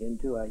develop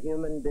into a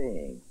human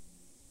being?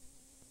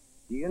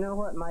 Do you know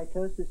what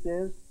mitosis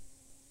is?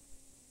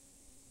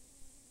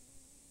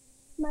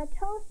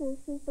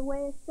 Mitosis is the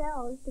way a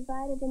cell is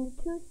divided into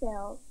 2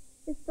 cells.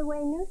 It's the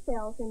way new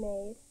cells are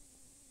made.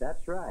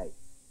 That's right.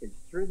 It's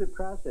through the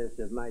process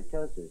of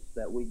mitosis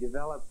that we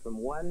develop from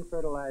one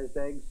fertilized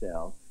egg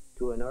cell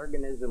to an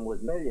organism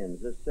with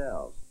millions of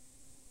cells.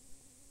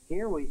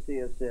 Here we see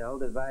a cell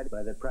divided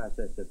by the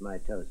process of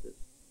mitosis.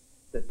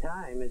 The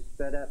time is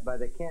sped up by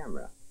the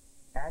camera.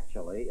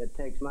 Actually, it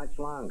takes much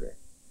longer.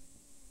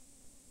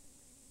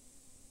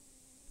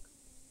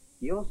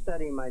 You'll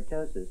study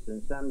mitosis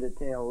in some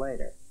detail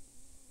later.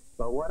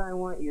 But what I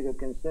want you to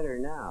consider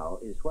now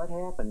is what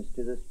happens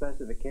to the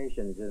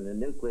specifications in the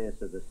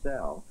nucleus of the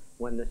cell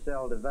when the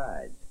cell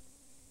divides.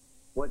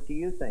 What do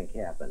you think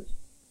happens?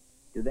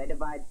 Do they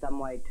divide some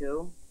way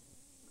too?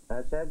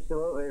 That's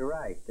absolutely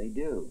right, they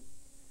do.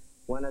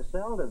 When a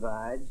cell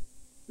divides,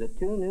 the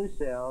 2 new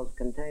cells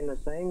contain the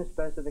same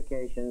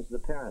specifications the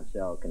parent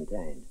cell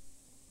contained.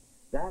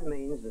 That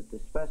means that the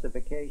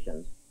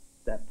specifications,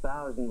 that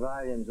 1,000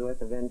 volumes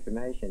worth of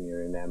information you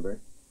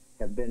remember,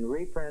 have been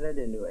reprinted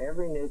into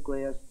every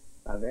nucleus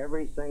of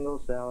every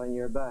single cell in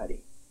your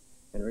body.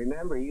 And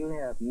remember, you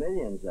have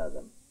millions of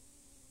them.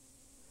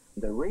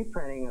 The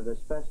reprinting of the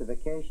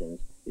specifications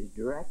is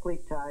directly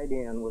tied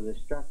in with the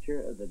structure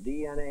of the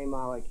DNA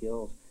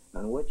molecules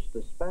on which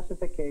the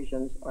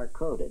specifications are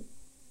coded.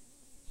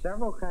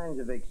 Several kinds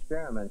of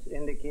experiments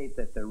indicate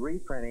that the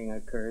reprinting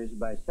occurs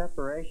by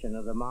separation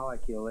of the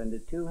molecule into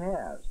 2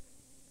 halves,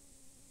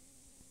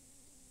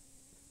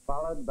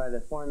 followed by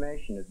the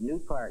formation of new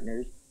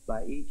partners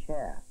by each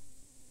half.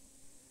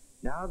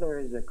 Now there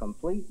is a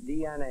complete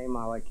DNA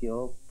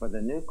molecule for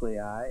the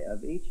nuclei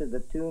of each of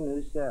the 2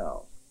 new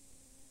cells.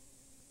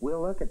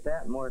 We'll look at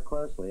that more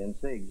closely and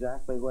see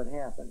exactly what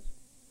happens.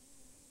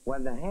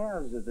 When the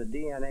halves of the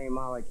DNA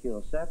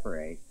molecule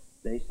separate,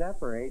 they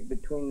separate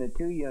between the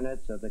 2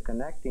 units of the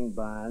connecting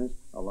bonds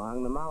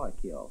along the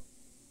molecule.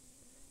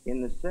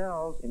 In the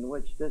cells in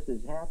which this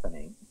is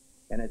happening,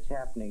 and it's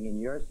happening in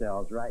your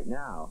cells right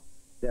now,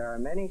 there are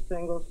many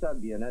single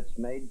subunits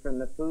made from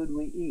the food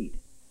we eat.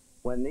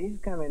 When these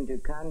come into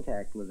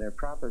contact with their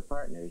proper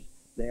partners,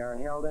 they are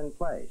held in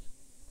place.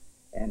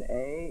 An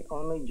A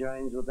only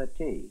joins with a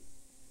T,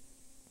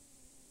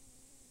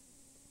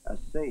 a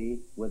C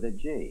with a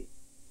G.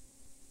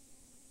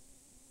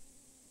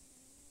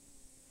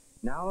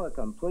 Now a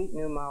complete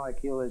new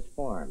molecule is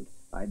formed,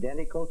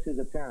 identical to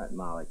the parent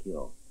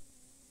molecule.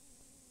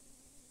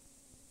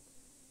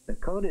 The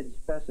coded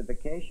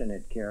specification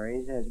it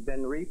carries has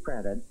been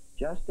reprinted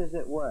just as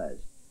it was,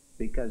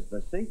 because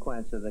the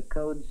sequence of the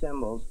code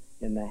symbols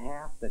in the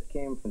half that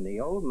came from the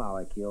old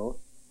molecule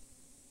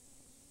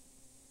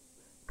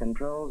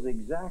controls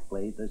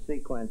exactly the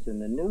sequence in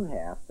the new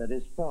half that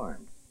is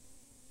formed.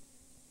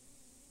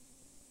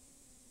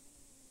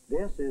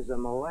 This is a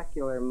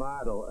molecular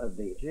model of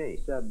the G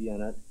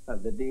subunit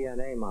of the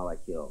DNA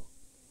molecule.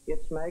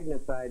 It's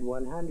magnified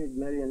 100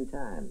 million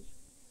times.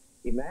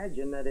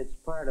 Imagine that it's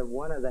part of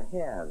one of the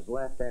halves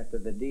left after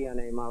the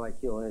DNA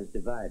molecule has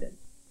divided.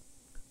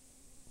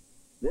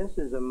 This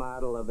is a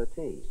model of a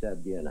T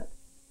subunit.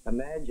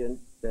 Imagine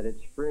that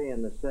it's free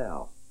in the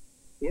cell.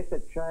 If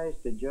it tries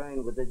to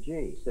join with a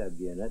G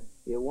subunit,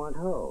 it won't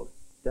hold,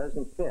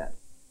 doesn't fit.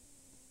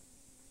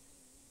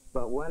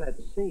 but when a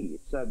C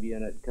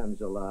subunit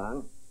comes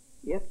along,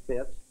 it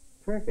fits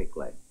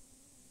perfectly.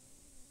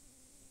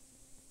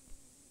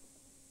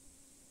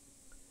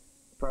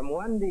 From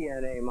one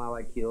DNA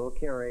molecule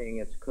carrying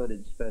its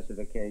coded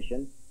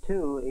specification,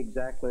 two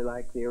exactly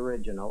like the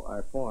original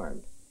are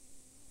formed.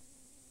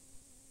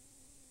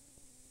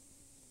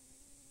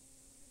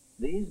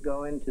 These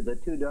go into the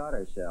two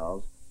daughter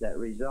cells that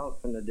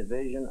result from the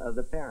division of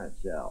the parent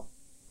cell.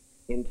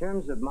 In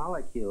terms of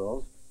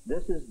molecules,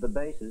 this is the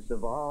basis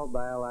of all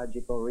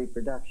biological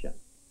reproduction.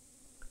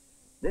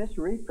 This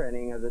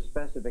reprinting of the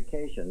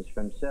specifications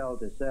from cell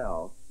to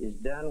cell is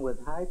done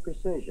with high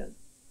precision.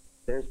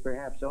 There's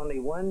perhaps only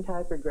one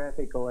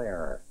typographical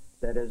error,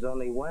 that is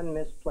only one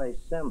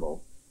misplaced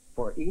symbol,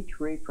 for each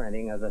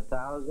reprinting of the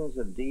thousands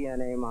of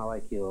DNA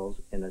molecules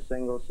in a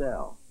single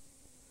cell.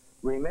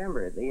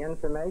 Remember, the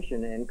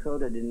information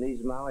encoded in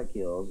these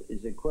molecules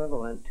is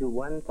equivalent to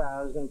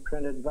 1,000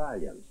 printed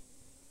volumes.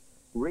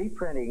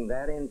 Reprinting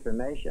that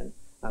information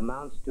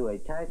amounts to a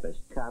typist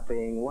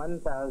copying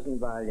 1,000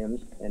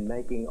 volumes and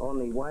making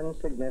only one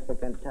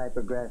significant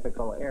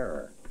typographical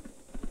error.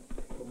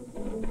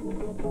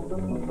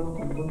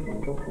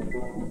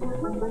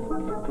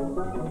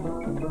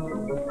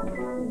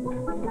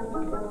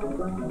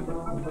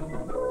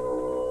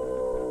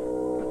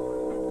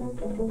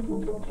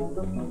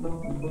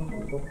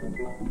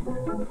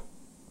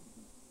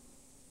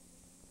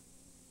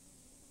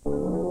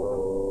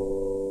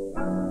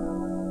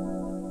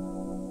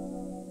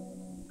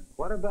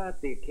 What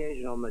about the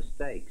occasional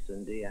mistakes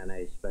in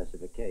DNA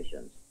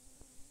specifications?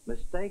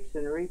 Mistakes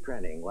in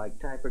reprinting, like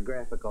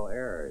typographical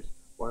errors,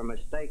 or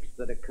mistakes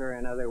that occur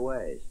in other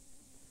ways.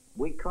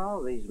 We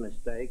call these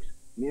mistakes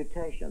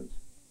mutations.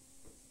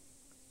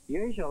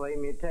 Usually,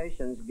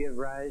 mutations give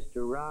rise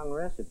to wrong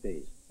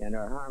recipes and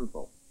are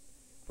harmful.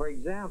 For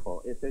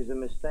example, if there's a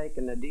mistake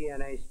in the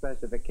DNA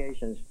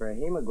specifications for a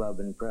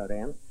hemoglobin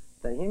protein,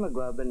 the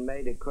hemoglobin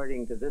made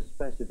according to this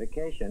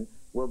specification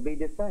will be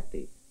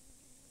defective.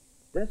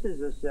 This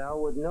is a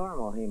cell with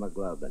normal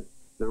hemoglobin,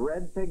 the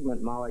red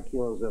pigment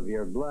molecules of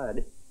your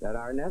blood that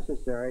are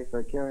necessary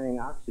for carrying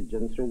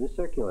oxygen through the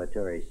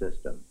circulatory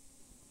system.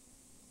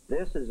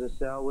 This is a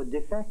cell with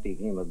defective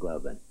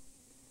hemoglobin.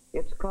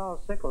 It's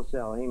called sickle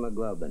cell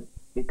hemoglobin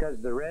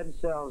because the red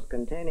cells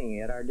containing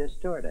it are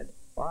distorted,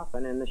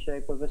 often in the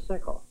shape of a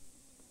sickle.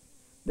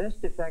 This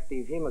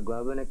defective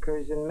hemoglobin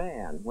occurs in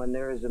man when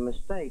there is a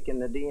mistake in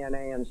the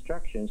DNA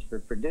instructions for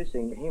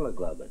producing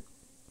hemoglobin.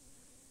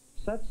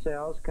 Such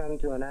cells come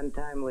to an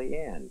untimely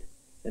end,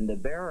 and the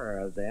bearer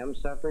of them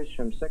suffers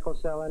from sickle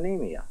cell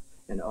anemia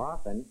and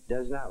often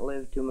does not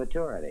live to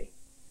maturity.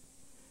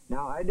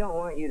 Now, I don't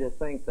want you to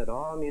think that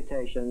all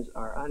mutations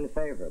are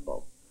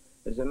unfavorable.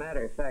 As a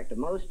matter of fact,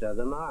 most of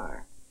them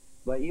are.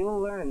 But you'll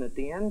learn that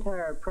the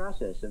entire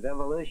process of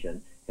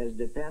evolution has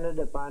depended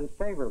upon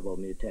favorable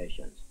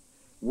mutations.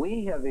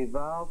 We have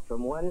evolved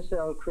from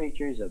one-cell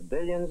creatures of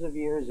billions of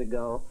years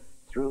ago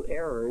through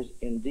errors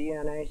in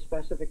DNA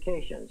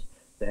specifications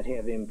that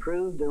have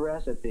improved the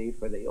recipe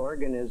for the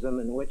organism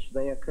in which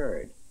they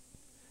occurred.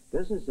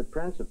 This is the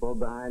principle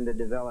behind the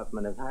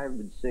development of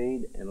hybrid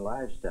seed and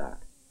livestock,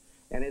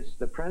 and it's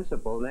the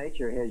principle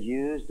nature has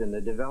used in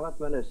the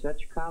development of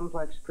such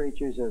complex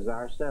creatures as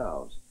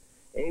ourselves,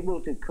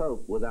 able to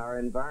cope with our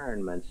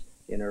environments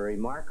in a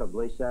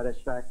remarkably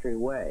satisfactory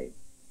way.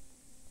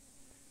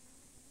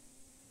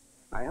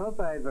 I hope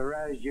I've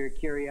aroused your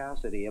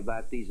curiosity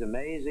about these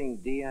amazing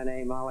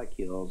DNA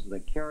molecules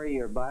that carry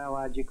your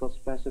biological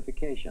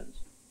specifications.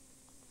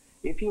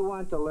 If you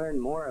want to learn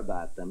more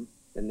about them,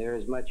 and there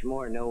is much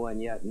more no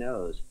one yet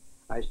knows,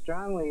 I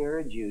strongly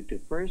urge you to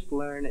first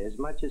learn as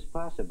much as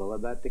possible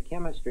about the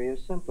chemistry of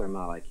simpler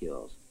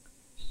molecules.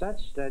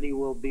 Such study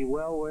will be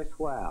well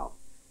worthwhile,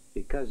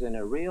 because in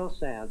a real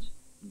sense,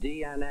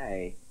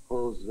 DNA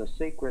holds the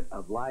secret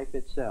of life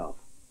itself.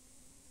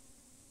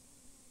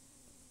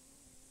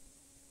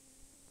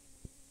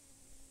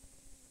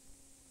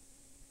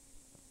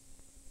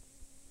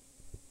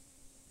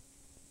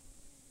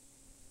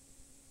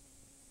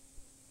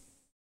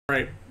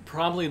 Right,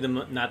 probably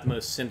not the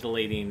most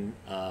scintillating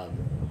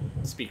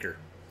speaker,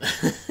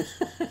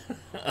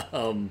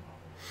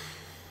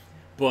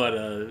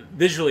 but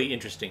visually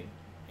interesting.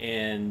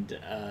 And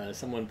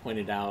someone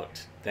pointed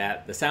out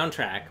that the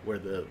soundtrack where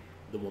the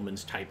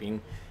woman's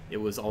typing, it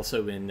was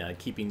also in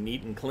Keeping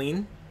Neat and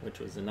Clean, which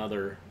was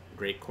another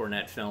great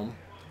Cornet film.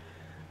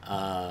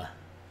 And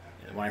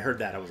when I heard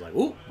that, I was like,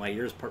 ooh, my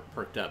ears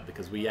perked up,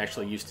 because we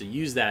actually used to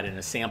use that in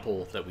a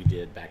sample that we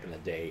did back in the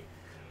day.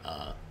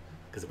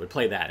 Because it would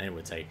play that and it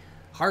would say,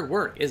 hard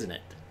work, isn't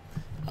it?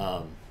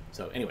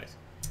 So anyways.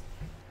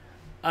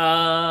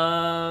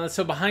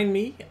 So behind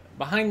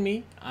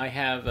me, I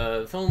have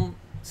a film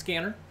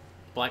scanner,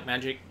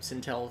 Blackmagic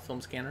Cintel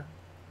film scanner.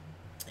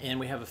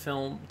 And we have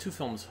two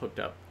films hooked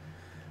up.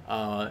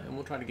 And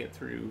we'll try to get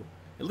through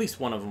at least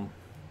one of them.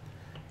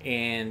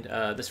 And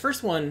this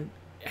first one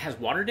has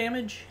water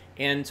damage.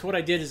 And so what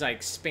I did is I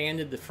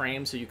expanded the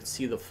frame so you could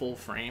see the full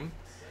frame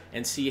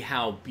and see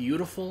how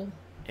beautiful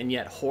and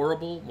yet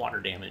horrible water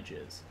damage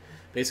is.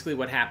 Basically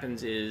what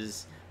happens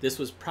is, this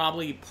was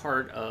probably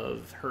part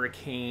of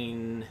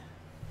Hurricane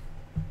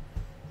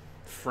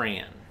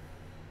Fran,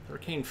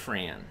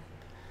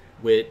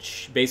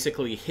 which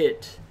basically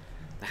hit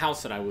the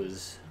house that I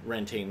was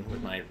renting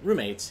with my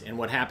roommates. And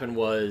what happened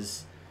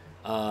was,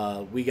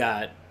 we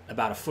got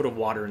about a foot of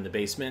water in the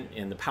basement,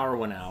 and the power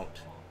went out,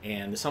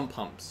 and the sump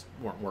pumps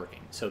weren't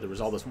working. So there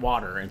was all this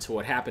water, and so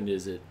what happened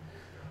is the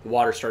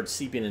water started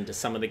seeping into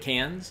some of the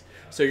cans.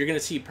 So you're going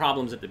to see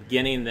problems at the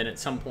beginning, then at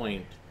some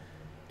point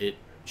it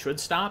should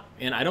stop,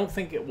 and I don't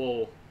think it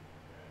will.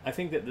 I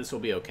think that this will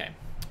be okay.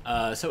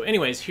 So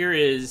anyways, here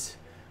is,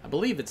 I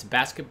believe it's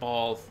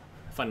basketball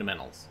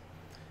fundamentals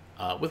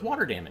with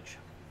water damage.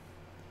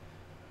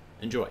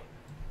 Enjoy.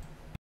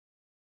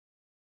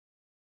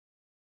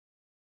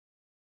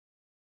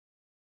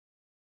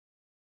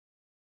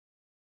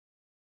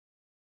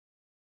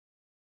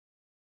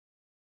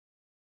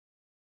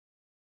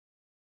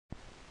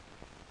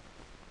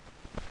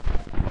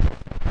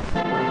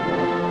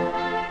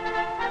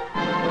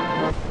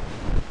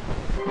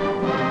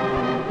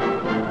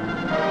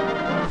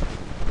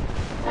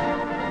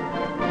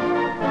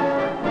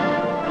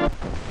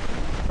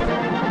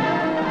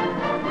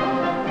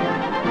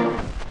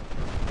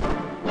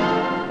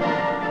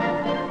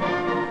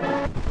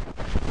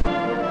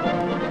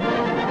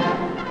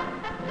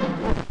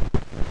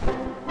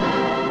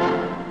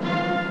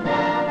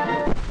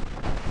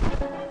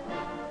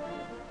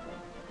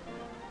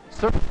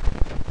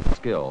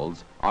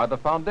 Skills are the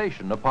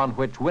foundation upon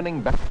which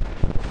winning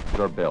basketballs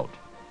are built.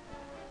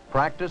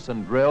 Practice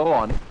and drill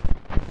on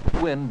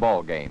win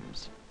ball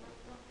games.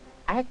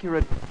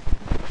 Accurate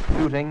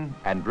shooting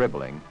and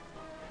dribbling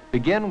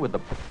begin with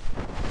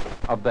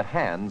the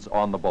hands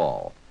on the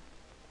ball.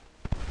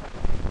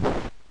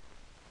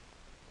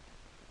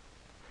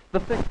 The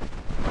fingers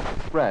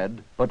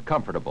spread but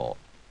comfortable,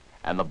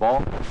 and the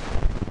ball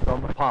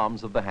on the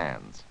palms of the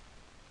hands.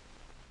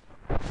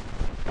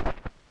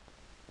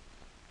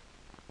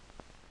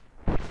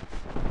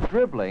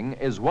 Dribbling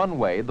is one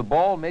way the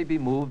ball may be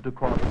moved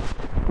across.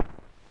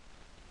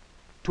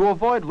 To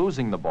avoid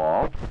losing the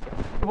ball,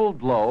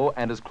 dribbled low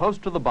and as close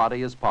to the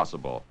body as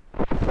possible.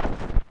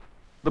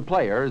 The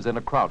player is in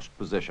a crouched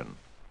position.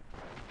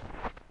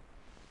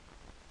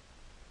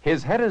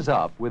 His head is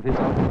up with his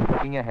arms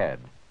looking ahead.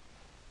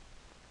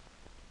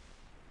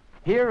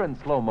 Here in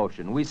slow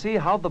motion, we see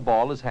how the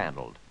ball is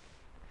handled.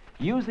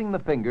 Using the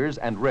fingers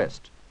and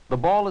wrist, the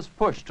ball is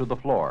pushed to the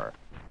floor.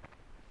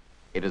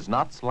 It is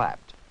not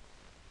slapped.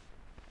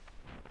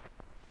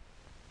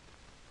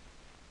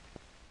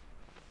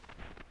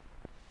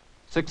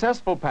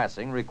 Successful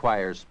passing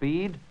requires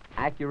speed,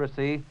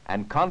 accuracy,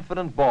 and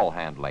confident ball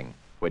handling,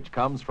 which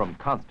comes from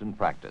constant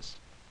practice.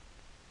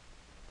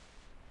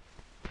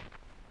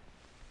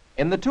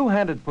 In the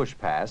two-handed push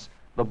pass,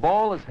 the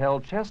ball is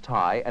held chest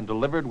high and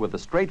delivered with a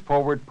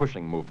straightforward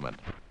pushing movement.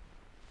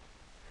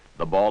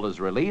 The ball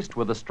is released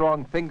with a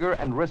strong finger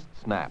and wrist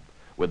snap,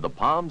 with the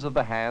palms of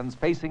the hands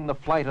facing the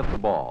flight of the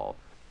ball.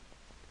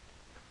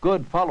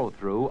 Good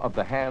follow-through of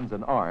the hands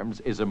and arms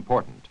is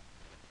important.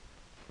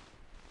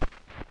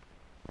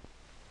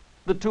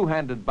 The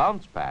two-handed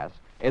bounce pass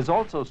is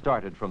also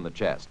started from the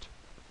chest.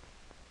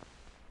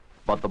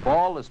 But the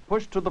ball is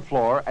pushed to the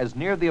floor as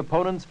near the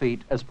opponent's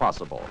feet as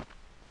possible.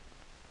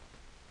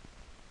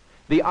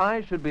 The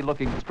eye should be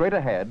looking straight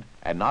ahead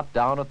and not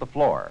down at the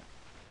floor.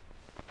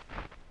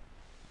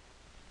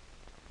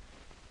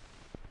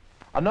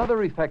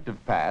 Another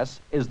effective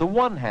pass is the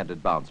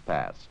one-handed bounce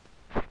pass.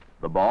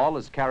 The ball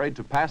is carried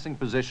to passing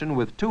position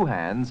with two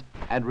hands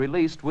and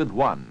released with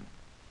one.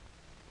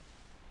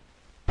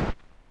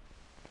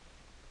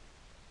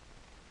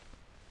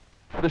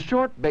 The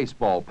short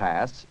baseball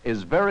pass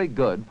is very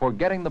good for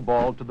getting the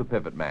ball to the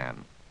pivot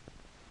man.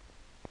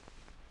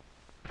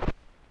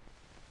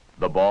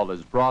 The ball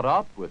is brought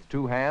up with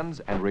two hands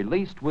and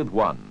released with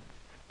one.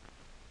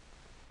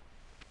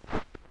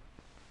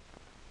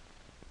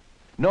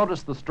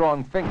 Notice the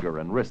strong finger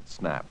and wrist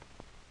snap.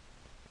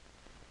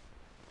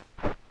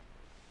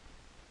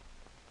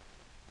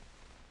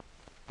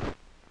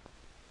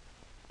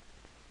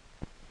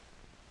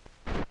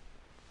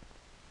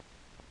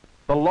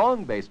 The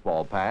long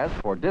baseball pass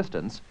for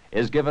distance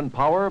is given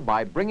power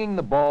by bringing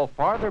the ball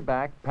farther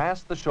back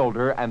past the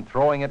shoulder and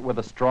throwing it with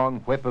a strong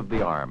whip of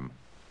the arm.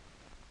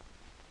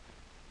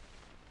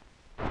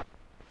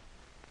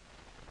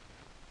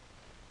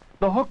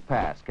 The hook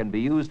pass can be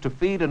used to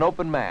feed an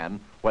open man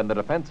when the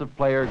defensive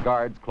player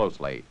guards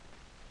closely.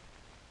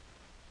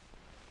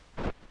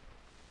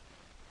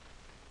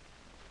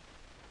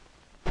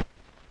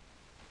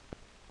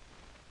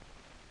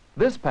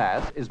 This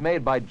pass is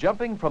made by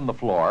jumping from the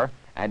floor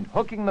and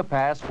hooking the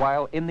pass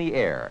while in the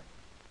air.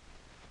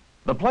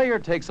 The player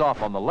takes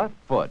off on the left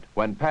foot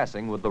when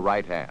passing with the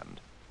right hand.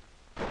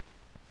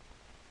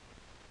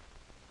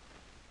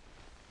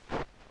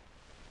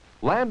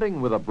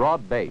 Landing with a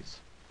broad base.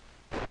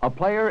 A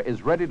player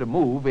is ready to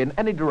move in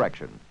any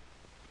direction.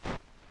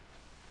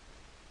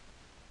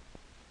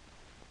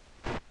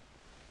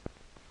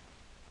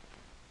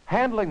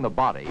 Handling the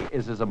body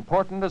is as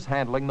important as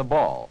handling the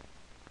ball.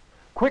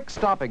 Quick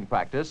stopping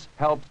practice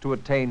helps to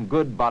attain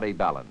good body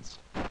balance.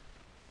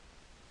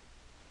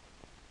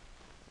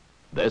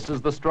 This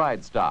is the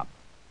stride stop.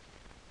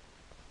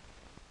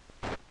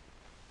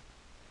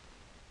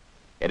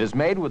 It is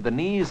made with the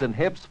knees and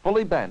hips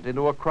fully bent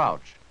into a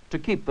crouch to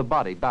keep the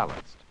body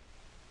balanced.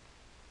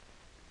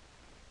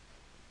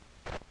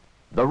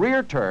 The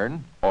rear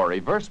turn, or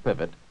reverse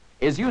pivot,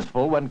 is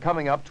useful when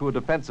coming up to a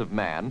defensive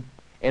man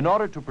in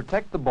order to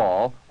protect the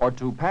ball or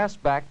to pass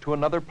back to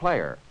another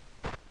player.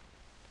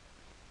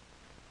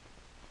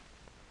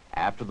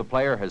 After the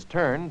player has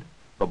turned,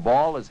 the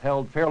ball is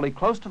held fairly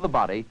close to the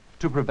body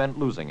to prevent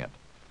losing it.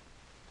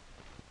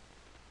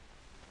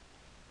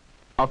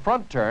 A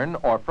front turn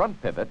or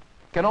front pivot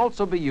can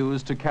also be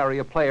used to carry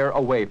a player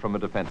away from a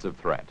defensive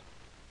threat.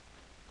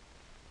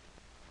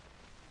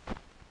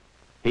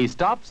 He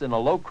stops in a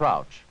low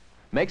crouch,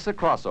 makes a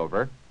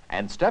crossover,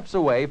 and steps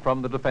away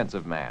from the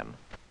defensive man.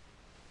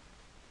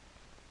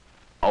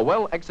 A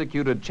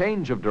well-executed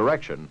change of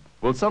direction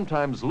will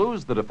sometimes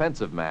lose the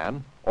defensive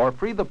man or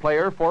free the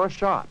player for a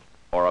shot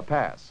or a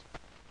pass.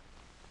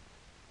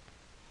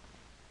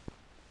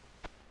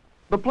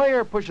 The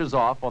player pushes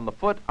off on the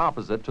foot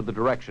opposite to the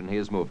direction he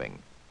is moving.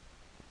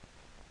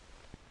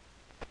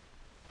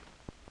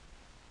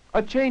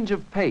 A change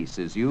of pace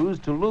is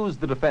used to lose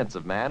the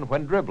defensive man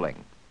when dribbling.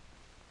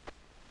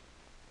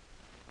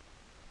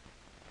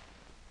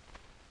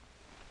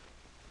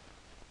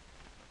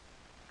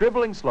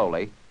 Dribbling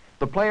slowly,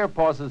 the player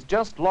pauses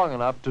just long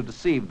enough to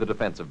deceive the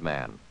defensive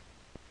man.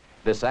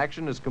 This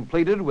action is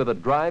completed with a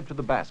drive to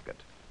the basket.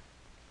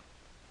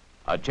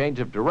 A change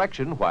of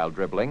direction while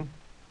dribbling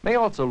may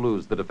also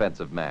lose the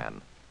defensive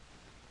man.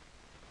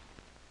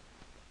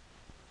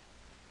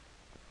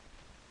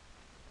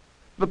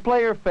 The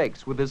player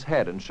fakes with his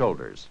head and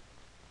shoulders.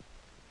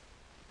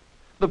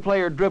 The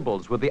player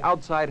dribbles with the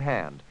outside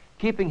hand,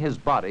 keeping his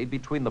body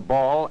between the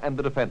ball and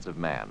the defensive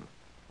man.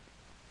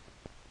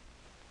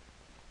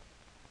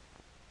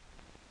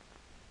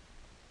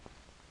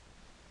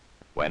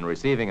 When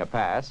receiving a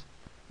pass,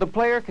 the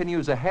player can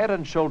use a head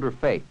and shoulder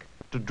fake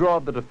to draw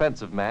the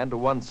defensive man to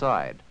one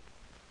side.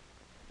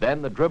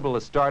 Then the dribble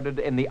is started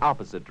in the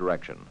opposite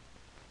direction.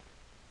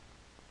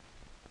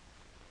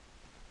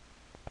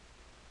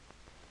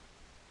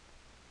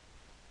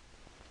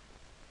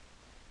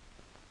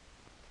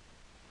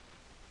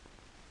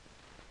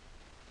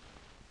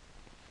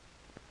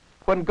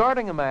 When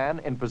guarding a man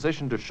in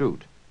position to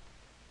shoot,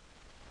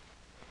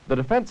 the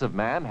defensive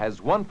man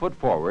has 1 foot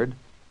forward,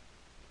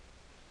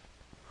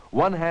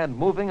 one hand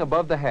moving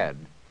above the head,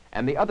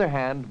 and the other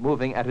hand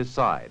moving at his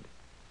side.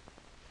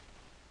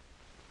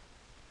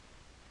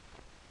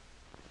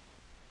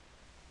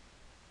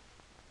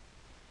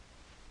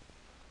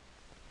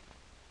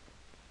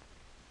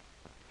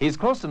 He's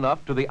close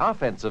enough to the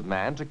offensive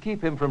man to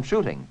keep him from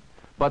shooting,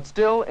 but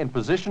still in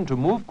position to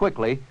move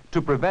quickly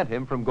to prevent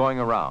him from going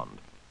around.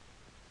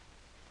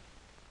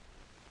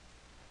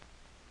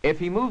 If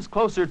he moves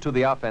closer to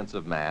the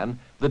offensive man,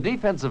 the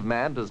defensive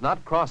man does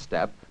not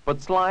cross-step,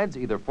 but slides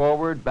either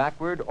forward,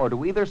 backward, or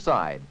to either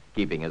side,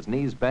 keeping his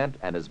knees bent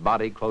and his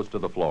body close to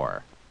the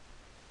floor.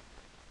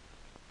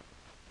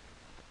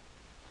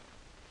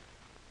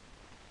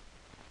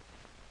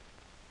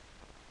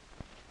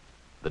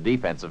 The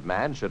defensive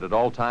man should at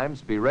all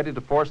times be ready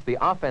to force the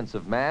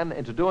offensive man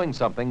into doing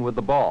something with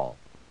the ball.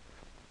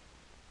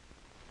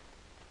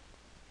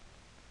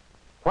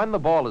 When the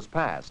ball is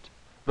passed,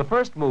 the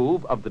first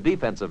move of the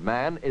defensive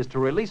man is to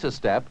release a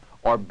step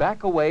or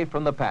back away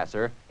from the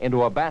passer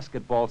into a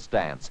basketball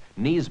stance,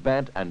 knees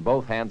bent and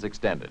both hands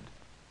extended.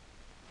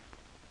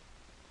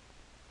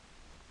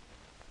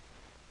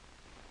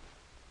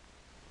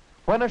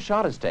 When a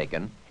shot is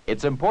taken,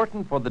 it's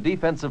important for the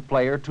defensive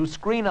player to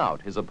screen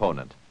out his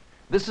opponent.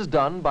 This is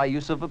done by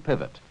use of a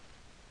pivot.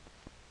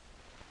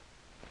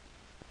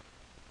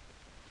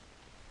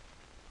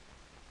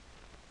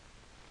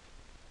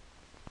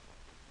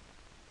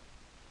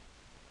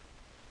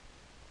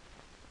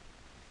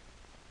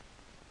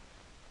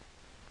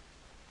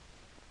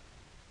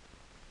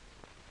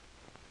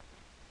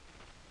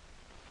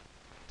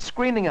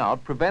 Screening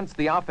out prevents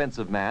the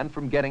offensive man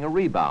from getting a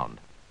rebound.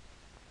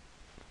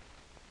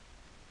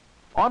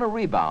 On a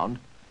rebound,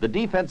 the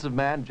defensive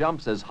man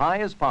jumps as high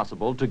as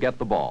possible to get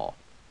the ball.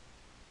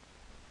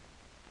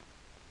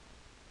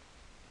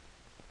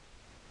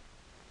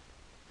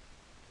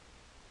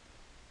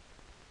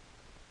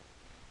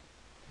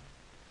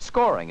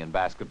 Scoring in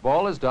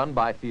basketball is done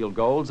by field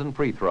goals and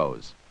free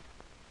throws.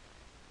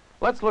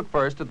 Let's look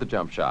first at the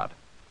jump shot.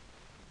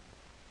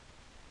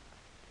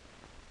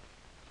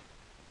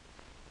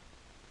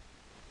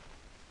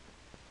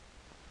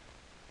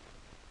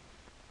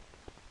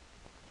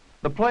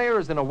 The player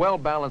is in a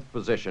well-balanced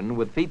position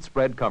with feet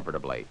spread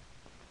comfortably.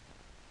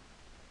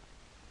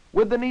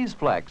 With the knees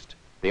flexed,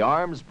 the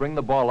arms bring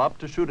the ball up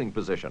to shooting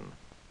position.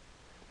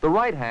 The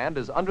right hand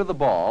is under the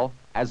ball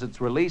as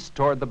it's released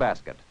toward the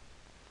basket.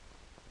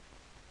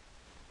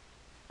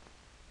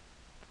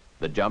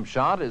 The jump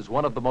shot is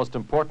one of the most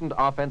important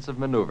offensive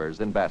maneuvers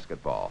in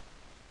basketball.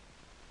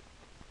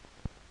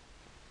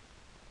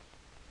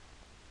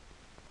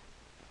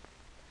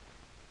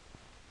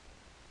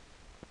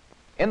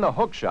 In the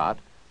hook shot,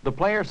 the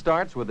player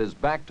starts with his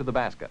back to the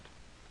basket.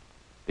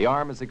 The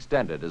arm is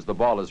extended as the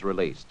ball is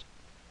released.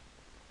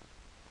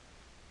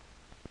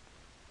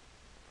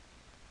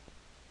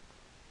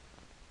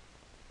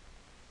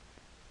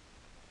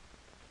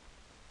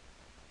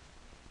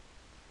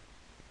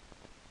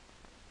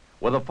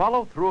 With a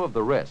follow-through of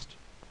the wrist,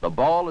 the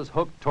ball is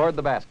hooked toward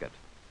the basket.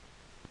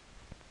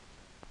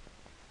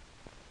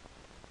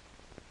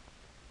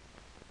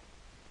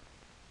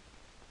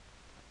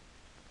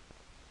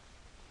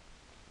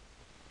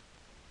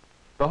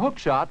 The hook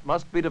shot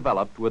must be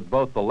developed with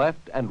both the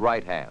left and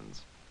right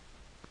hands.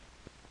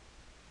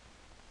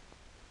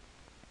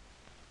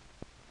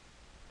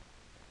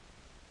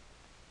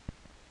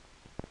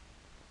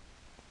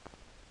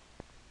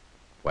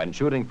 When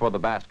shooting for the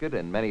basket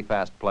in many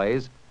fast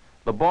plays,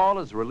 the ball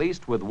is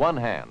released with one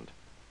hand.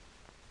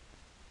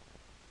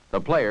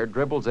 The player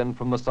dribbles in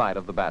from the side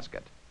of the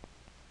basket.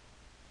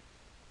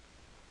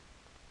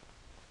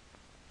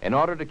 In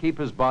order to keep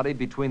his body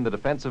between the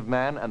defensive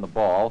man and the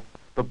ball,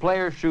 the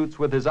player shoots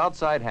with his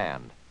outside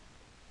hand.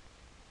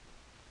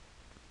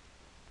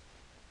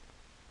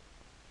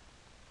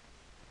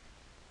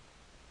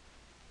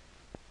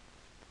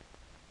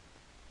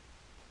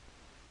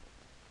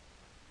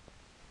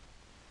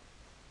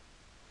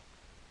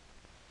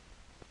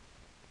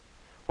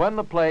 When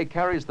the play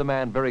carries the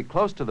man very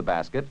close to the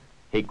basket,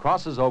 he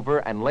crosses over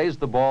and lays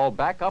the ball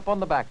back up on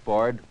the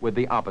backboard with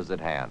the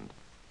opposite hand.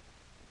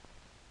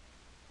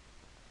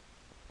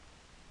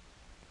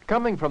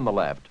 Coming from the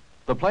left,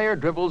 the player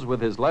dribbles with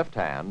his left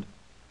hand,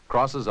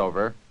 crosses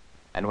over,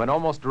 and when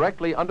almost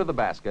directly under the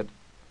basket,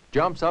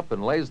 jumps up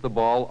and lays the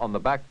ball on the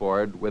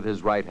backboard with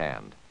his right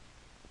hand.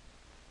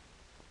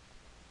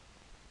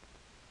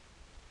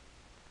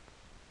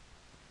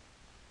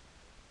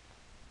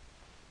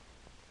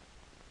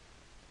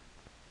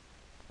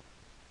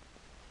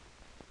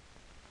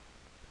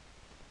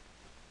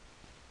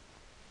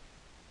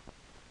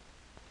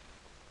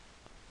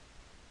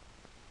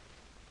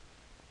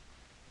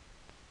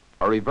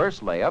 A reverse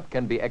layup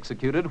can be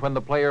executed when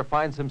the player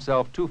finds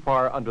himself too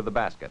far under the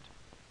basket.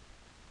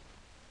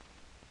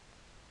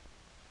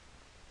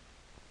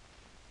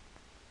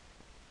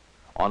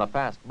 On a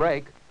fast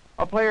break,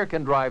 a player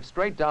can drive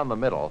straight down the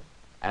middle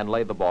and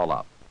lay the ball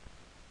up.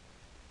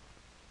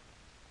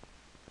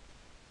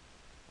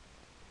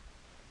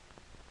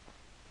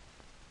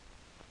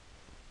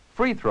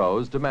 Free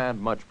throws demand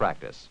much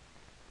practice.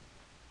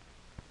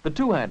 The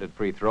two-handed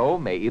free throw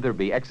may either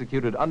be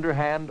executed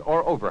underhand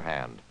or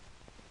overhand.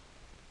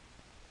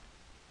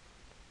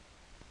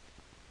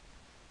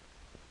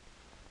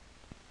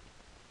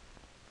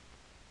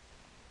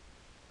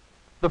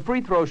 The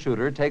free throw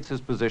shooter takes his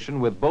position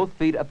with both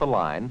feet at the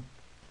line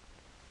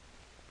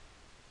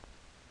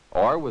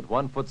or with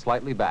one foot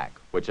slightly back,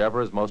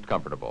 whichever is most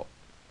comfortable.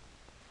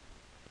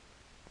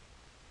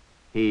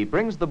 He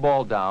brings the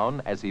ball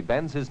down as he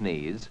bends his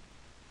knees,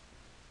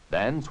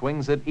 then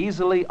swings it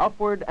easily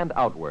upward and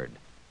outward.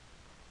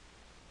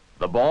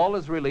 The ball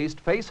is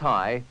released face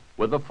high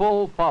with a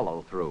full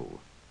follow-through.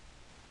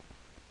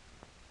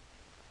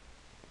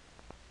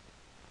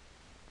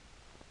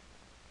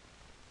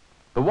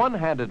 The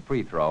one-handed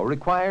free throw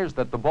requires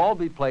that the ball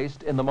be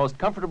placed in the most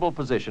comfortable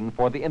position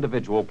for the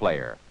individual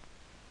player.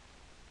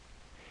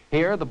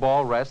 Here, the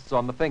ball rests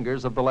on the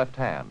fingers of the left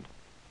hand.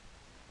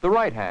 The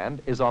right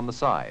hand is on the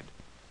side,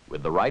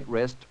 with the right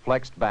wrist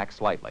flexed back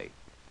slightly.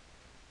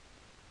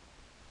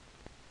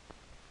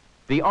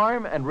 The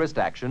arm and wrist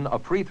action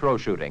of free throw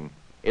shooting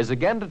is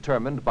again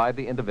determined by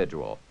the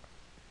individual.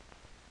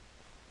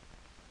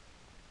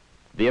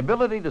 The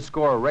ability to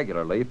score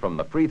regularly from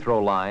the free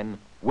throw line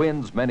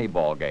wins many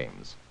ball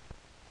games.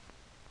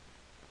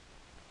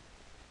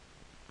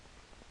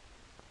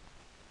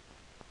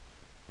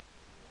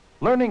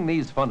 Learning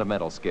these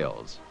fundamental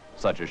skills,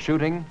 such as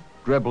shooting,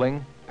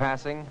 dribbling,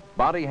 passing,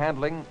 body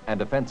handling, and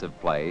defensive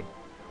play,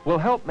 will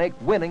help make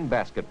winning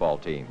basketball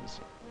teams.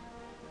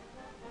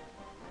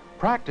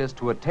 Practice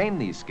to attain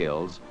these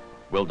skills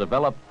will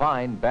develop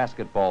fine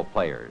basketball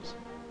players.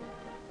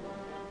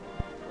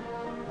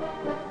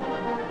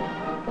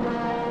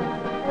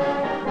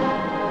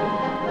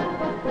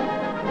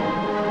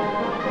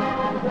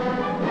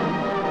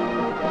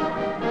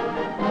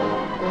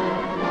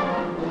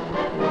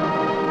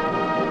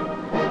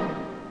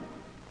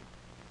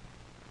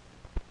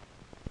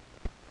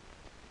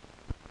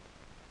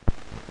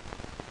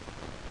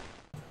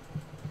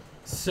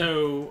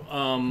 So,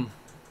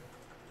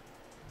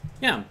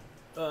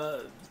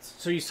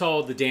 so you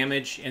saw the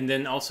damage, and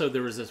then also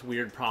there was this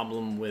weird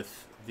problem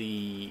with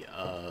the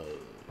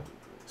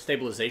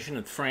stabilization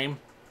of the frame,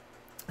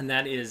 and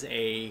that is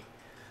a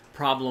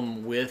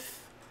problem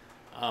with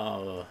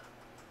the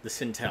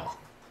Cintel.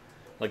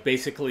 Like,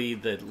 basically,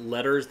 the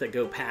letters that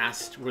go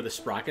past where the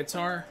sprockets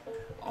are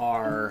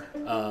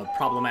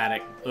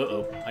problematic.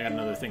 Uh-oh, I got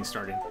another thing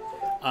started.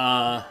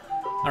 All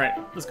right,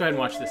 let's go ahead and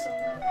watch this.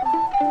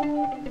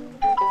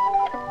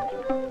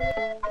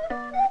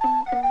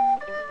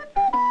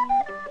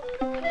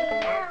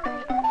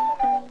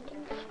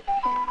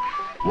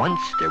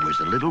 Once there was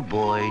a little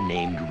boy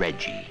named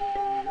Reggie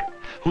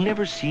who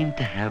never seemed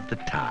to have the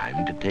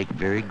time to take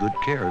very good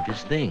care of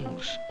his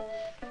things.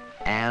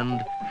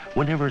 And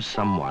whenever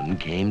someone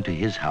came to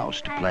his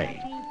house to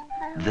play,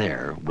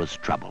 there was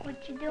trouble.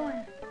 What you doing?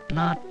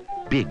 Not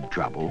big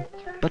trouble,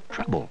 but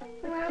trouble.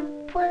 You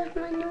want to play with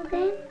my new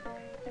game?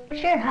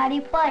 Sure, how do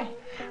you play?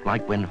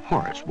 Like when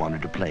Horace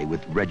wanted to play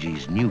with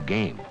Reggie's new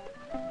game.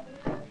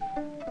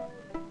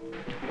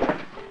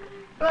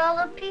 Where are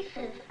all the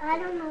pieces? I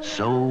don't know.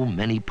 So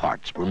many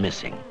parts were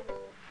missing.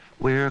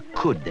 Where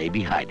could they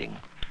be hiding?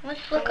 Let's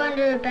look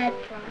under the bed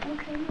for them.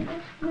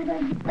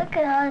 Okay, look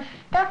at all this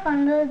stuff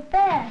under the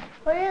bed.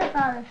 What is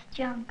all this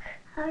junk?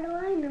 How do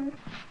I know?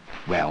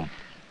 Well,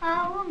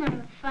 Oh, we'll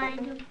never find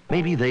them.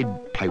 maybe they'd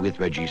play with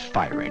Reggie's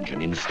fire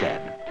engine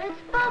instead. It's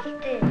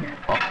busted.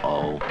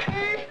 Uh-oh.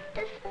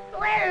 This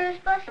ladder is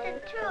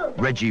busted too.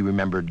 Reggie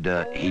remembered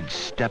he'd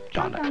stepped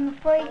on it.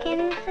 Before you can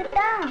even sit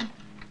down.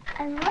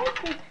 I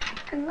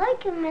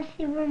like a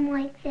messy room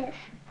like this.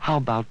 How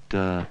about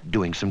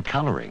doing some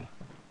coloring?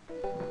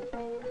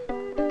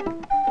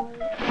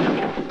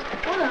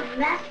 What a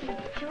messy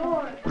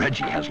drawer.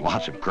 Reggie has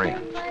lots of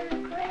crayons,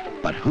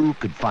 but who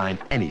could find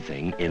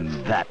anything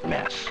in that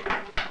mess?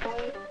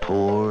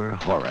 Poor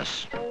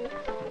Horace.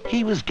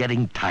 He was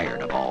getting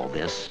tired of all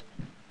this.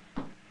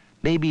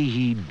 Maybe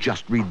he'd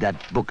just read that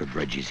book of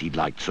Reggie's he'd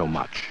liked so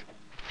much.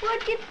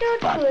 What'd you do to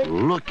But it?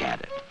 look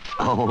at it.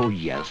 Oh,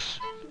 yes.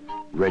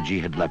 Reggie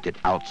had left it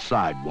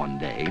outside one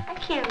day, I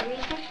can't read.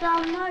 It's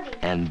all muddy.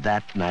 and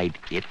that night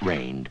it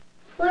rained.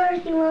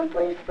 Flores, you want to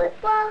play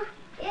football?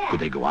 Yeah. Could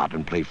they go out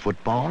and play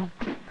football?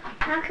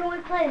 How can we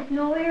play? There's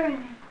no air in it.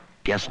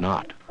 Guess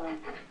not.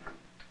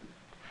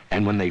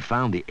 And when they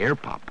found the air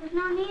pump, There's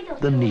no needle.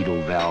 the needle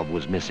valve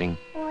was missing.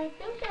 Well, I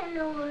think I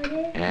know where it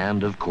is.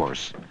 And, of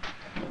course,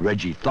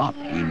 Reggie thought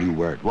he knew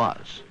where it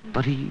was,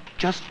 but he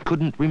just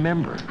couldn't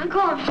remember. I'm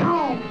going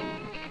home.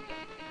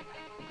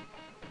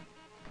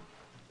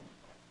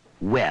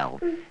 Well,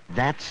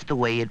 that's the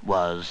way it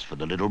was for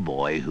the little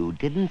boy who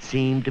didn't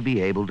seem to be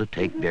able to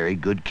take very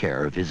good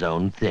care of his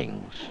own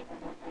things.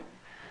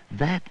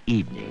 That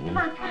evening,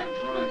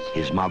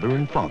 his mother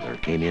and father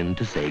came in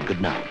to say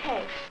goodnight.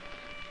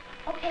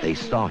 They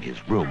saw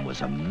his room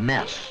was a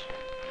mess,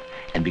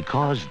 and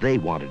because they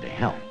wanted to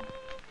help,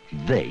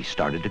 they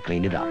started to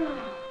clean it up.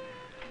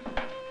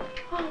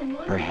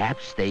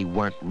 Perhaps they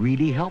weren't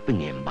really helping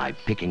him by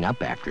picking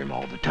up after him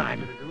all the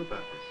time.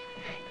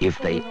 If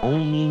they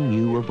only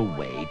knew of a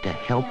way to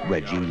help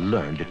Reggie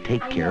learn to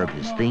take care of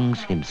his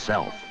things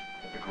himself.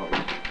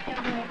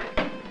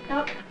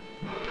 Nope.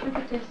 Look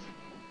at this.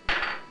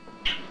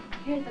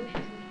 Here's the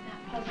pieces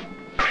of that puzzle.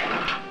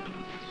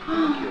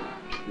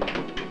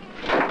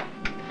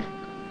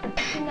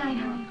 Good night,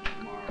 honey.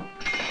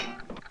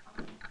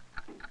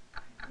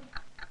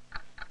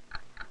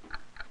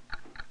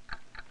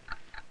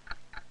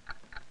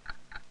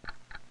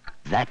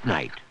 That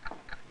night,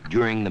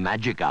 during the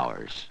magic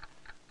hours,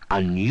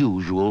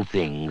 unusual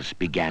things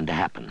began to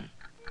happen.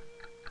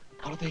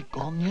 Are they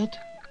gone yet?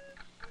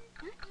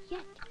 Not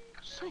yet.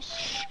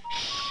 Shush.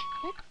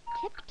 Let's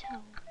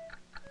tiptoe.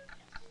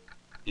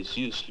 Is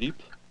he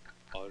asleep?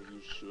 Are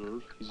you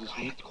sure he's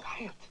asleep?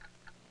 Quiet.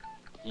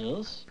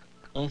 Yes,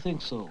 I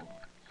think so.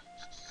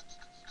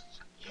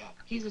 Yeah,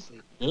 he's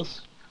asleep.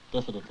 Yes,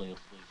 definitely asleep.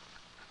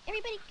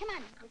 Everybody, come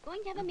on. We're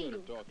going to have a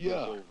meeting.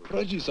 Yeah,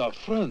 Reggie's our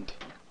friend.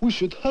 We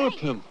should help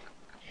him.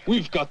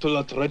 We've got to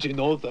let Reggie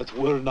know that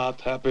we're not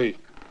happy.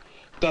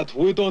 That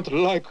we don't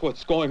like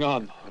what's going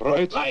on,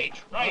 right? Right.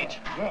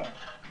 Yeah.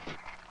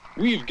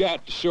 We've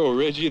got to show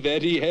Reggie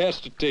that he has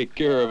to take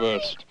care of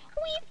us.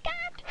 We've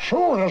got...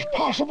 Sure as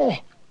possible.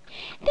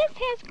 This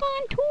has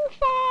gone too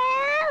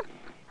far.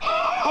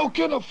 How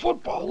can a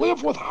football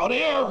live without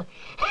air?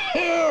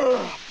 Air!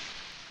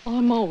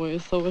 I'm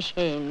always so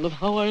ashamed of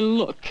how I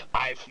look.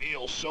 I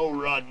feel so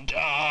run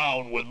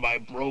down with my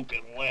broken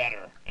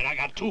ladder. And I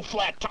got 2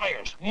 flat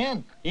tires.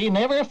 And he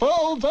never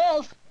folds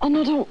us. And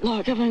I don't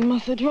like having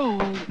messy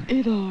drawers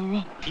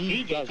either.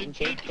 He doesn't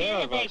take care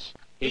of us.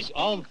 His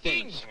own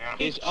things.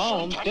 His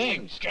own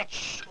things. Get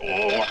so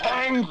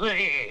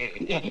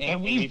angry.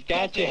 And we've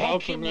got to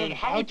help him learn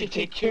how to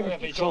take care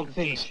of his own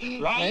things,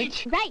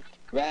 right? Right.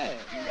 Right.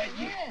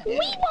 We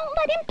won't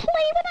let him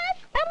play with us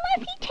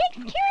unless he takes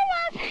care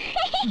of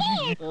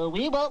us.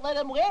 We won't let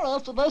him wear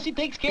us unless he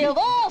takes care of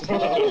us.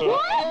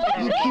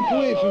 You keep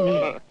away from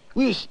him.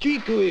 We'll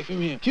streak away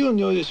from him. He'll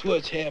notice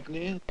what's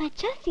happening. But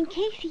just in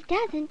case he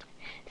doesn't,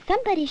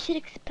 somebody should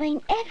explain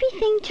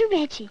everything to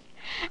Reggie.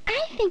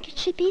 I think it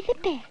should be the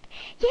bed.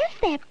 Yes,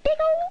 that big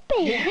old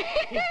bed.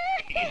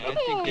 I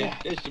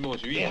think that's the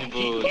most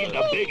reasonable. He's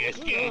the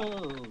biggest,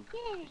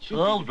 Yeah.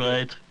 All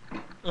right.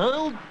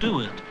 I'll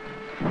do it.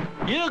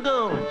 Here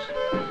goes.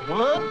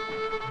 1,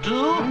 2,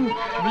 3.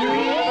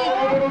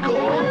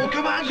 Go.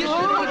 Come on, get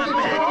the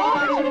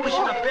bed. Push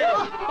the bed.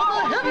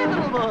 Heavy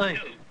little boy. Hey,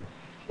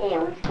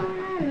 what's going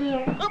on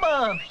here? Come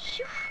on.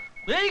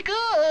 Wake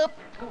up.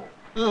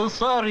 Oh,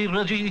 sorry,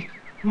 Reggie,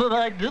 but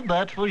I did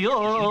that for your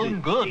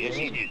own good.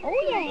 Oh,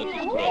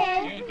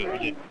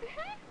 yeah.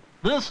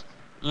 This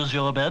is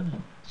your bed.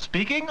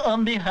 Speaking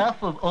on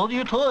behalf of all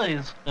your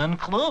toys and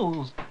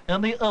clothes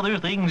and the other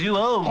things you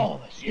own.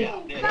 Oh, yeah,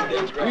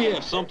 that's right. We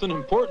have something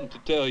important to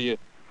tell you.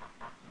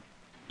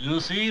 You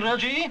see,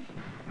 Reggie,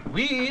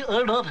 we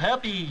are not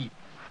happy.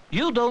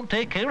 You don't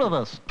take care of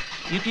us.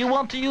 If you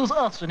want to use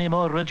us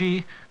anymore,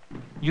 Reggie,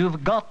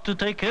 you've got to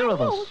take care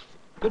of us.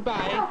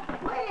 Goodbye.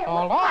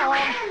 Hold on.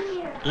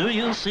 Do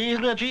you see,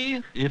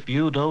 Reggie? If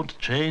you don't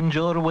change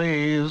your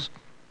ways,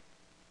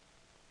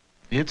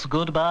 it's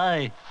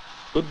goodbye.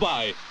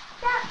 Goodbye.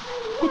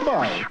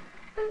 Goodbye.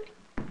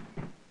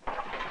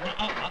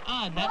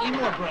 Not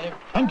anymore, brother.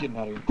 I'm getting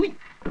out of here. Quick.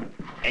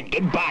 And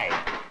goodbye.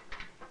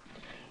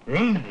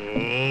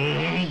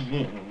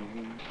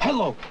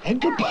 Hello,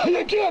 and goodbye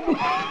again.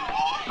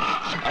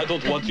 I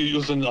don't want you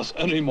using us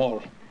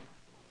anymore.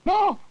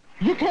 No,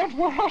 you can't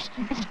wear us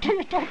until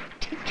you don't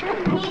take care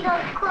of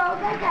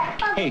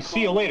us. Hey,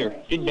 see you later.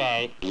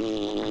 Goodbye.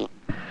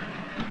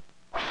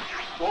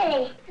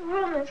 Hey, the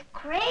room is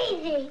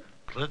crazy.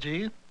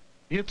 Reggie,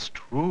 it's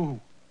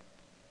true.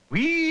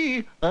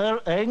 We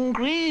are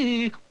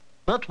angry,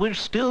 but we're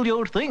still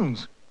your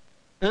things,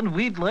 and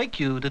we'd like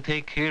you to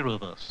take care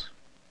of us.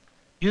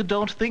 You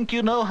don't think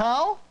you know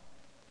how?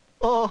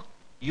 Oh,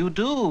 you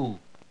do.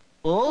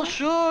 Oh,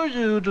 sure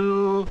you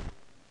do.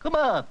 Come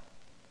on,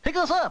 pick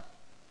us up,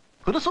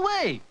 put us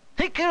away,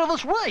 take care of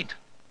us right,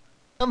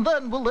 and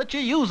then we'll let you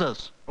use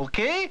us,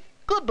 okay?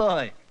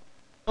 Goodbye.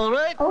 All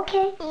right?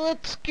 Okay.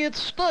 Let's get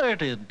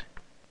started.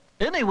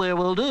 Anywhere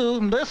will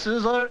do. This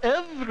is our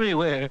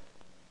everywhere.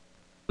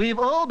 We've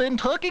all been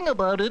talking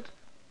about it.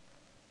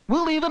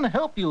 We'll even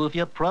help you if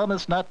you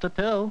promise not to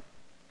tell.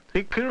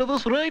 Take care of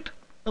us right,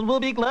 and we'll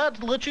be glad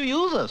to let you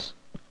use us.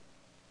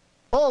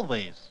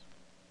 Always.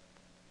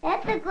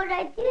 That's a good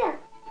idea.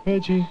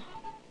 Reggie,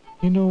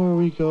 you know where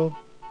we go.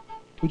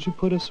 Would you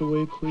put us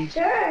away, please?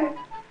 Sure.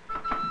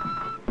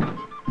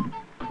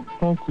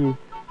 Thank you.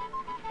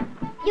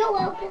 You're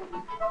welcome.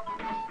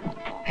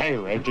 Hey,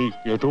 Reggie,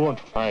 you're doing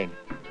fine.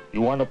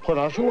 You want to put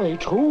us away,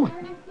 too?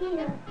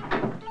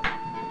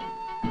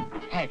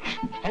 Thanks.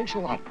 Thanks a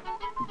lot.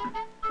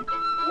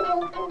 You're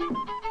welcome.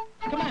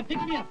 Come on,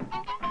 pick me up.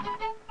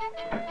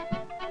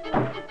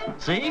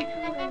 See?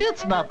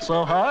 It's not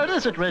so hard,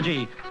 is it,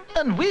 Reggie?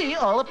 And we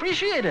all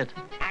appreciate it.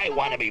 I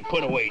want to be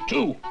put away,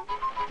 too.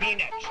 Me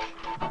next.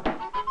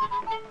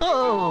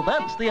 Oh,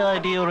 that's the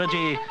idea,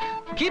 Reggie.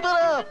 Keep it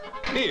up.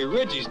 Hey,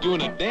 Reggie's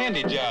doing a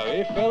dandy job,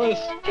 eh, fellas?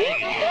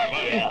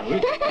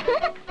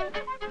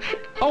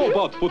 How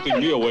about putting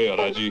me away,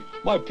 Reggie?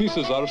 My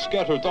pieces are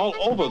scattered all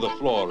over the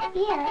floor.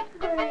 Yeah,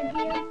 good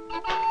idea.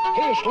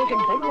 Hey, it's looking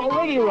pretty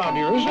already around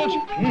here, isn't it?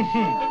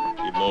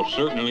 Mm-hmm. It most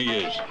certainly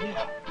is.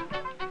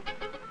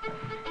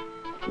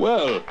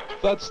 Well,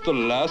 that's the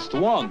last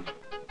one.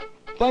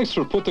 Thanks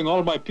for putting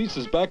all my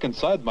pieces back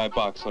inside my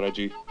box,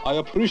 Reggie. I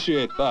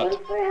appreciate that.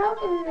 Thanks for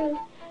helping me.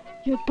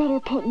 You'd better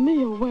put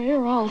me away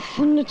or I'll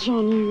snitch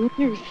on you,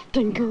 you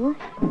stinker.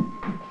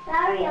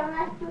 Sorry I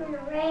left you in the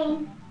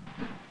rain.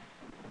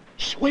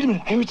 Shh, wait a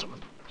minute, I heard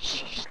something.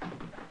 Shh.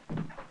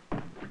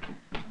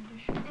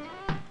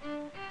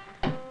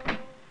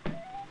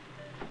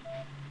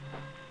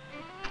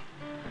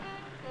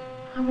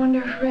 I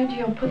wonder if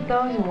Reggie will put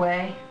those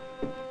away.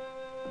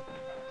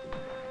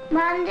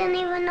 Mom didn't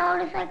even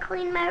notice I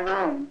cleaned my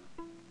room.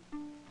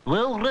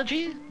 Well,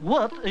 Reggie,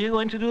 what are you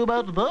going to do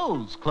about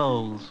those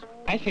clothes?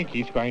 I think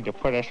he's going to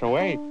put us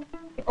away.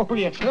 Oh,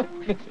 yes.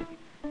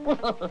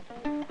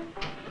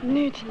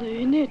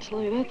 Neatly,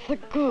 neatly. That's a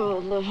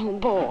good little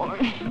boy.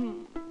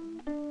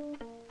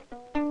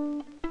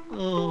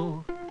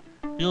 Oh,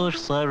 you're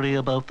sorry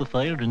about the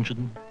fire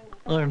engine,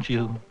 aren't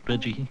you,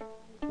 Reggie?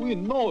 We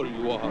know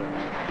you are.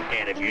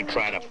 And if you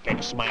try to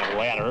fix my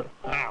ladder,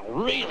 I'll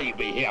really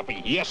be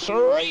happy. Yes,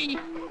 sirree.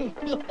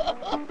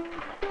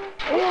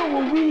 Oh, it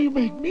will really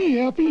make me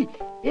happy.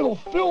 It'll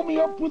fill me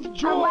up with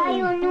joy. I'll buy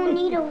you a new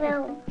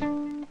needle.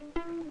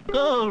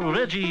 Oh,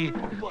 Reggie,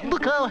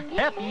 look how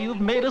happy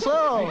you've made us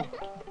all.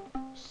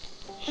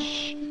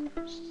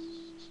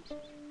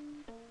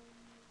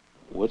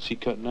 What's he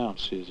cutting out,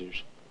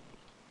 Scissors?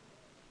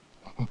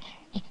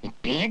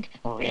 Big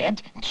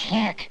red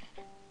check.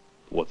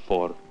 What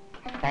for?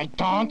 I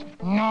don't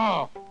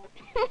know.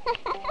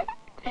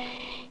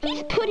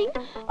 He's putting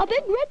a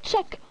big red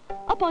check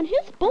up on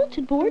his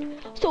bulletin board,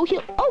 so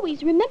he'll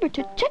always remember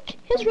to check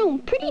his room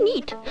pretty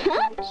neat,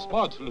 huh?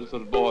 Smart little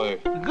boy.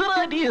 Good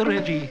idea,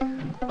 Reggie.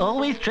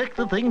 Always check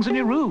the things in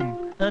your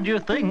room, and your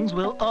things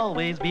will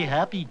always be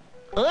happy.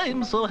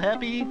 I'm so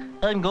happy,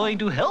 I'm going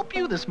to help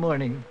you this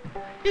morning.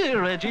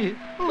 Here, Reggie,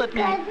 let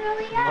me line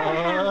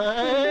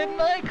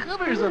my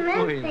covers up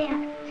for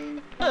you.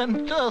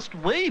 And just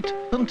wait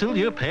until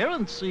your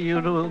parents see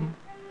your room.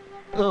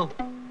 Oh,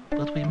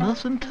 but we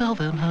mustn't tell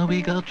them how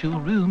we got your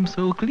room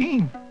so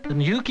clean.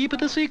 Can you keep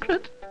it a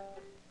secret?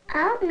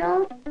 I don't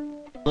know.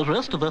 The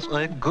rest of us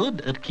are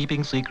good at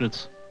keeping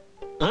secrets.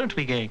 Aren't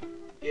we, gang?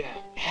 Yeah.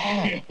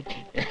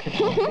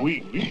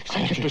 we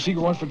kept a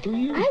secret one for 3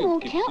 years. I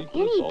won't tell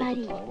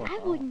anybody. I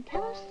wouldn't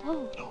tell a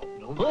soul.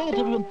 Quiet,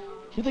 everyone.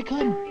 Here they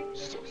come.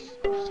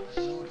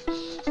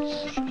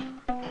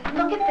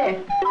 Look at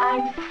this.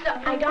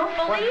 I don't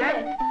believe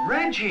it.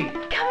 Reggie!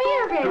 Come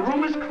here, Reggie. The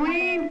room is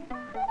clean.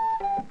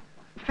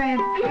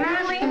 Fantastic.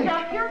 You cleaned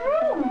up your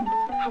room.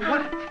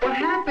 What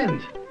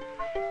happened?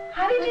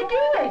 How did you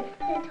do it?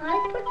 The toys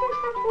put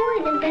themselves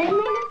away, the bed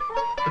made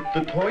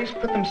The toys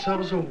put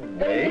themselves away?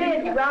 They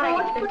did,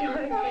 right. The toys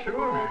put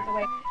Sure. themselves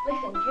away.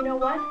 Listen, you know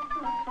what?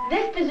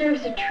 This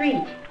deserves a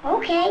treat.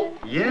 Okay.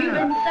 Yeah. You've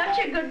been such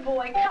a good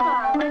boy. Come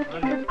on, let's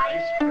get some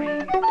ice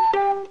cream.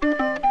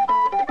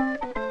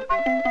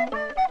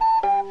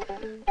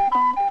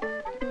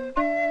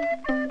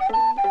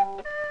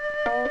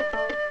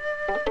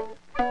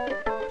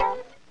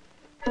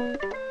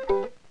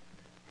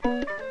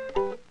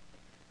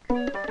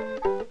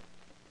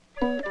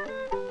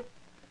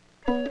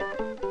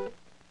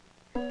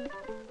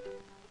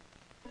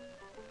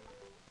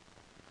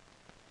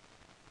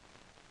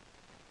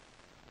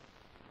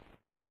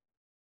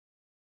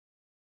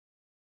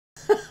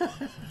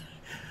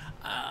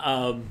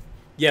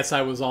 Yes,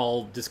 I was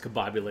all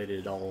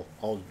discombobulated all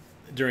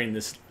during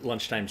this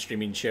lunchtime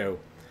streaming show,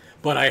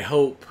 but I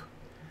hope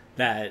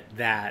that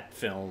that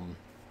film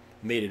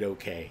made it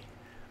okay.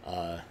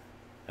 I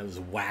was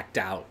whacked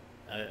out.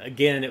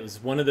 Again, it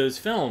was one of those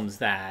films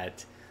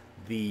that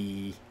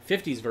the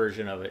 50s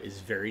version of it is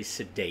very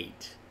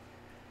sedate,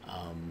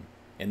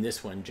 and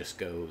this one just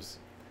goes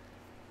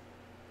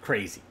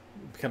crazy.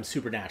 It becomes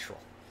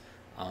supernatural,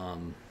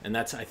 and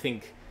that's, I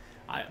think,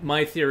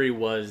 my theory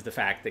was the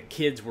fact that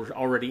kids were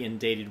already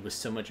inundated with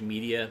so much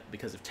media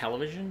because of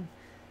television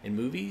and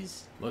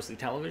movies, mostly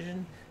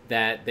television,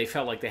 that they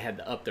felt like they had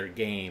to up their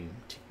game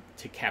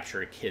to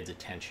capture a kid's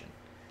attention.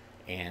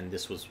 And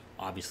this was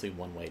obviously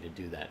one way to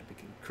do that. We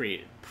can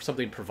create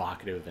something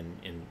provocative and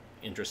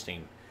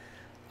interesting.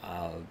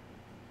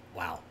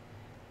 Wow.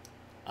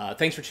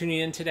 Thanks for tuning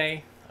in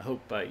today. I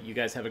hope you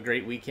guys have a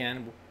great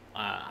weekend.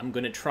 I'm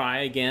going to try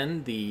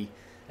again the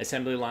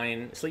assembly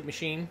line sleep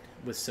machine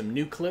with some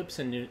new clips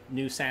and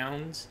new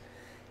sounds,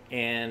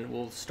 and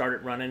we'll start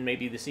it running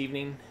maybe this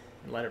evening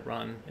and let it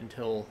run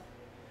until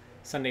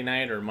Sunday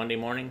night or Monday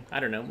morning.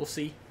 I don't know, we'll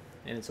see.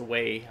 And it's a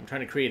way, I'm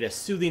trying to create a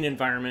soothing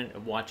environment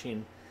of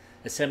watching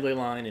assembly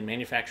line and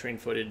manufacturing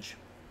footage.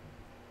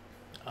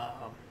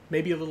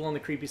 Maybe a little on the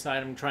creepy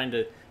side. I'm trying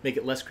to make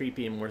it less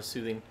creepy and more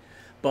soothing.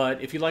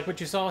 But if you like what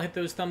you saw, hit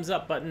those thumbs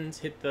up buttons,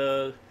 hit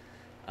the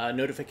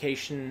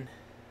notification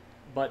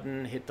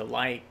button, hit the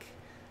like.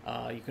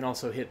 You can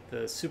also hit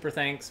the super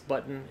thanks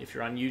button if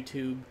you're on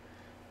YouTube,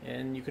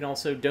 and you can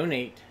also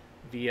donate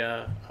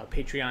via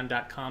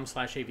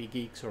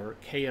patreon.com/avgeeks or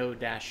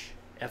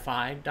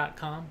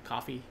ko-fi.com,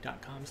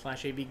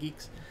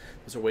 coffee.com/avgeeks.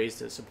 Those are ways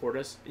to support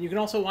us. And you can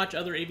also watch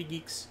other AV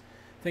Geeks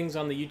things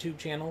on the YouTube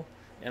channel,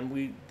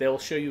 and they'll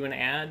show you an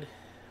ad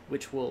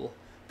which will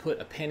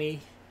put a penny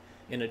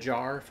in a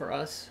jar for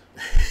us.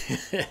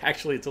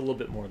 Actually, it's a little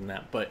bit more than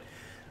that, but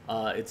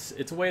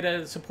it's a way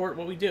to support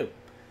what we do.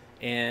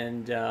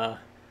 And I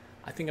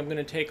think I'm going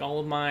to take all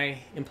of my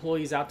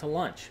employees out to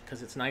lunch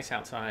because it's nice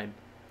outside.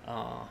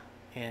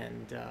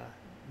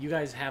 You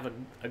guys have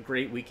a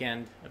great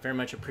weekend. I very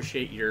much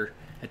appreciate your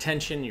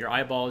attention, your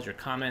eyeballs, your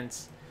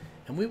comments.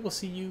 And we will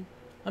see you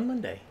on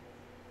Monday.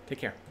 Take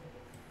care.